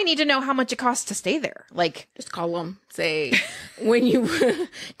like, now I need to know how much it costs to stay there. Like, Just call them. Say, when you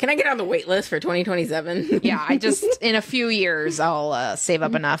can I get on the wait list for 2027? yeah, I just in a few years I'll save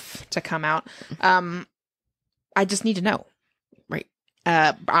up enough to come out. I just need to know. Right.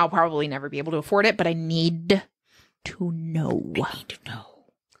 I'll probably never be able to afford it, but I need to know. I need to know.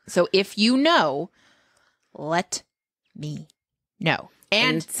 So if you know, let me know.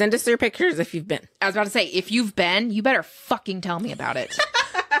 And send us your pictures if you've been. I was about to say, if you've been, you better fucking tell me about it.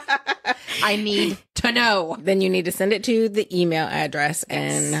 I need to know. Then you need to send it to the email address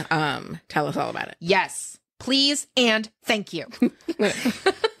and tell us all about it. Yes, please, and thank you.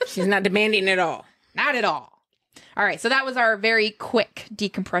 She's not demanding at all. Not at all. All right, so that was our very quick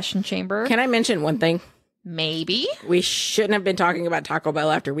decompression chamber. Can I mention one thing? Maybe. We shouldn't have been talking about Taco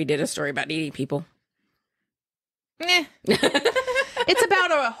Bell after we did a story about eating people. It's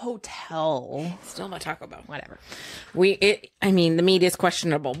about a hotel. Still not Taco Bell. Whatever. The meat is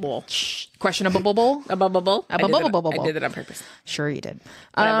questionable. Questionable bubble. A bubble. A bubble. I did it on purpose. Sure you did.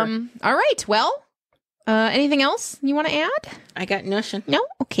 Whatever. All right. Well, anything else you want to add? I got nothing. No?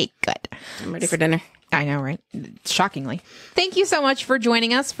 Okay, good. I'm ready for dinner. I know, right? Shockingly. Thank you so much for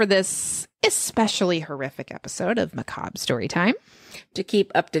joining us for this especially horrific episode of Macabre Storytime. To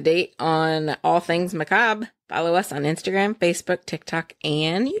keep up to date on all things macabre, follow us on Instagram, Facebook, TikTok,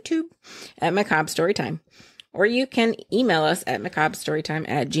 and YouTube at Macabre Storytime. Or you can email us at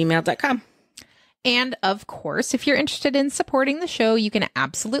macabrestorytime@gmail.com. And of course, if you're interested in supporting the show, you can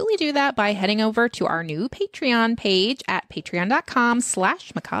absolutely do that by heading over to our new Patreon page at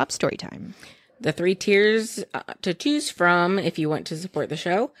patreon.com/macabre storytime. The 3 tiers to choose from if you want to support the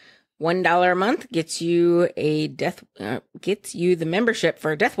show. $1 a month gets you the membership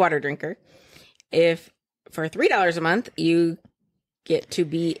for a Death Water drinker. If for $3 a month, you get to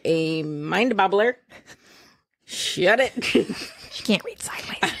be a mind bobbler. Shut it. She can't read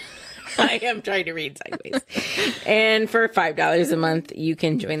sideways. I am trying to read sideways. And for $5 a month, you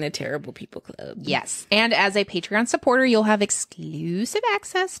can join the Terrible People Club. Yes. And as a Patreon supporter, you'll have exclusive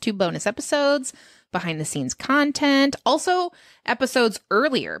access to bonus episodes, behind the scenes content, also episodes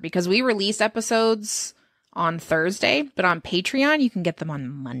earlier, because we release episodes on Thursday, but on Patreon, you can get them on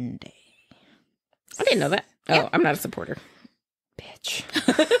Monday. I didn't know that. Yeah. Oh, I'm not a supporter. Bitch.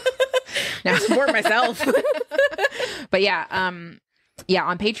 I support myself. But yeah, on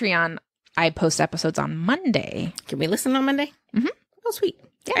Patreon, I post episodes on Monday. Can we listen on Monday? Mm-hmm. Oh, sweet.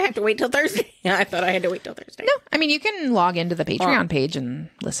 Yeah. I have to wait till Thursday. I thought I had to wait till Thursday. No, I mean, you can log into the Patreon page and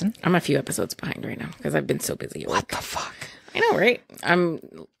listen. I'm a few episodes behind right now because I've been so busy. What the fuck? I know, right? I'm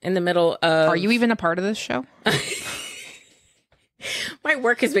in the middle of... Are you even a part of this show? My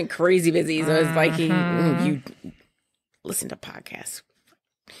work has been crazy busy, so it's like, you listen to podcasts.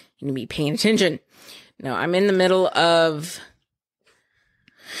 You need to be paying attention. No, I'm in the middle of...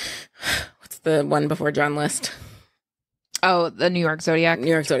 What's the one before John List? Oh, the New York Zodiac. New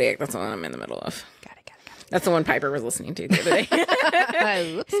York Zodiac. That's the one I'm in the middle of. Got it. That's the one Piper was listening to the other day.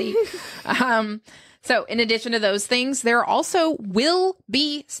 Whoopsie. So in addition to those things, there also will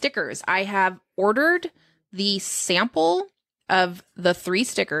be stickers. I have ordered the sample of the 3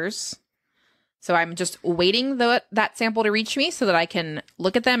 stickers. So I'm just waiting that sample to reach me so that I can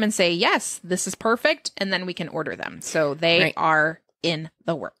look at them and say, yes, this is perfect. And then we can order them. So they are in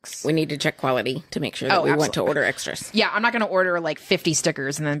the works. We need to check quality to make sure that we want to order extras. Yeah, I'm not going to order like 50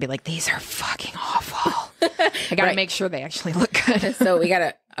 stickers and then be like, these are fucking awful. I got to make sure they actually look good. So we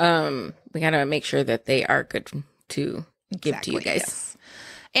got to make sure that they are good to give to you guys. Yes.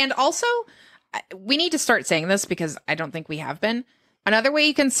 And also, we need to start saying this because I don't think we have been. Another way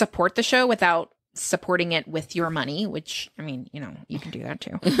you can support the show without supporting it with your money, which, I mean, you can do that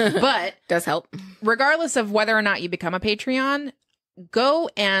too. But does help. Regardless of whether or not you become a Patreon, go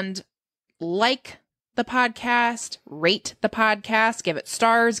and like the podcast, rate the podcast, give it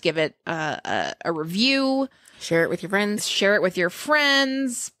stars, give it a review. Share it with your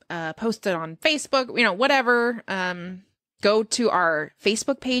friends. Post it on Facebook, whatever. Go to our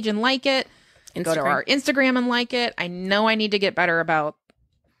Facebook page and like it. Go to our Instagram and like it. I know I need to get better about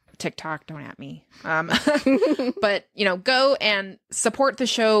TikTok. Don't at me. But, go and support the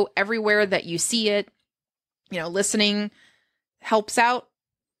show everywhere that you see it. Listening helps out.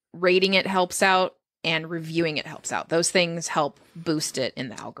 Rating it helps out. And reviewing it helps out. Those things help boost it in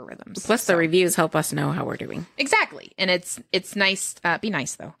the algorithms. Plus, the reviews help us know how we're doing. Exactly, and it's nice. Be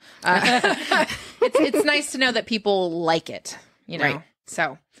nice though. It's nice to know that people like it. Right.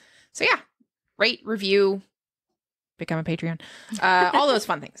 So yeah. Rate, review, become a Patreon. All those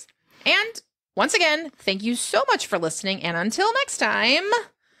fun things. And once again, thank you so much for listening. And until next time,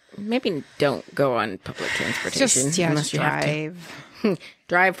 maybe don't go on public transportation unless you drive. Have to.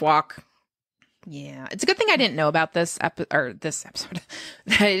 Drive, walk. Yeah, it's a good thing I didn't know about this episode.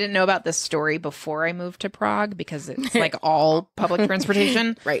 I didn't know about this story before I moved to Prague because it's like all public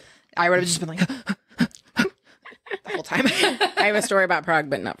transportation. Right. I would have just been like the whole time. I have a story about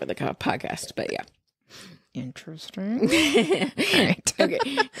Prague, but not for the podcast. But yeah, interesting. All right. Okay.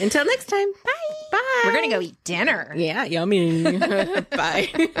 Until next time. Bye. Bye. We're gonna go eat dinner. Yeah. Yummy.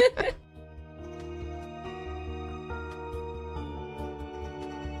 Bye.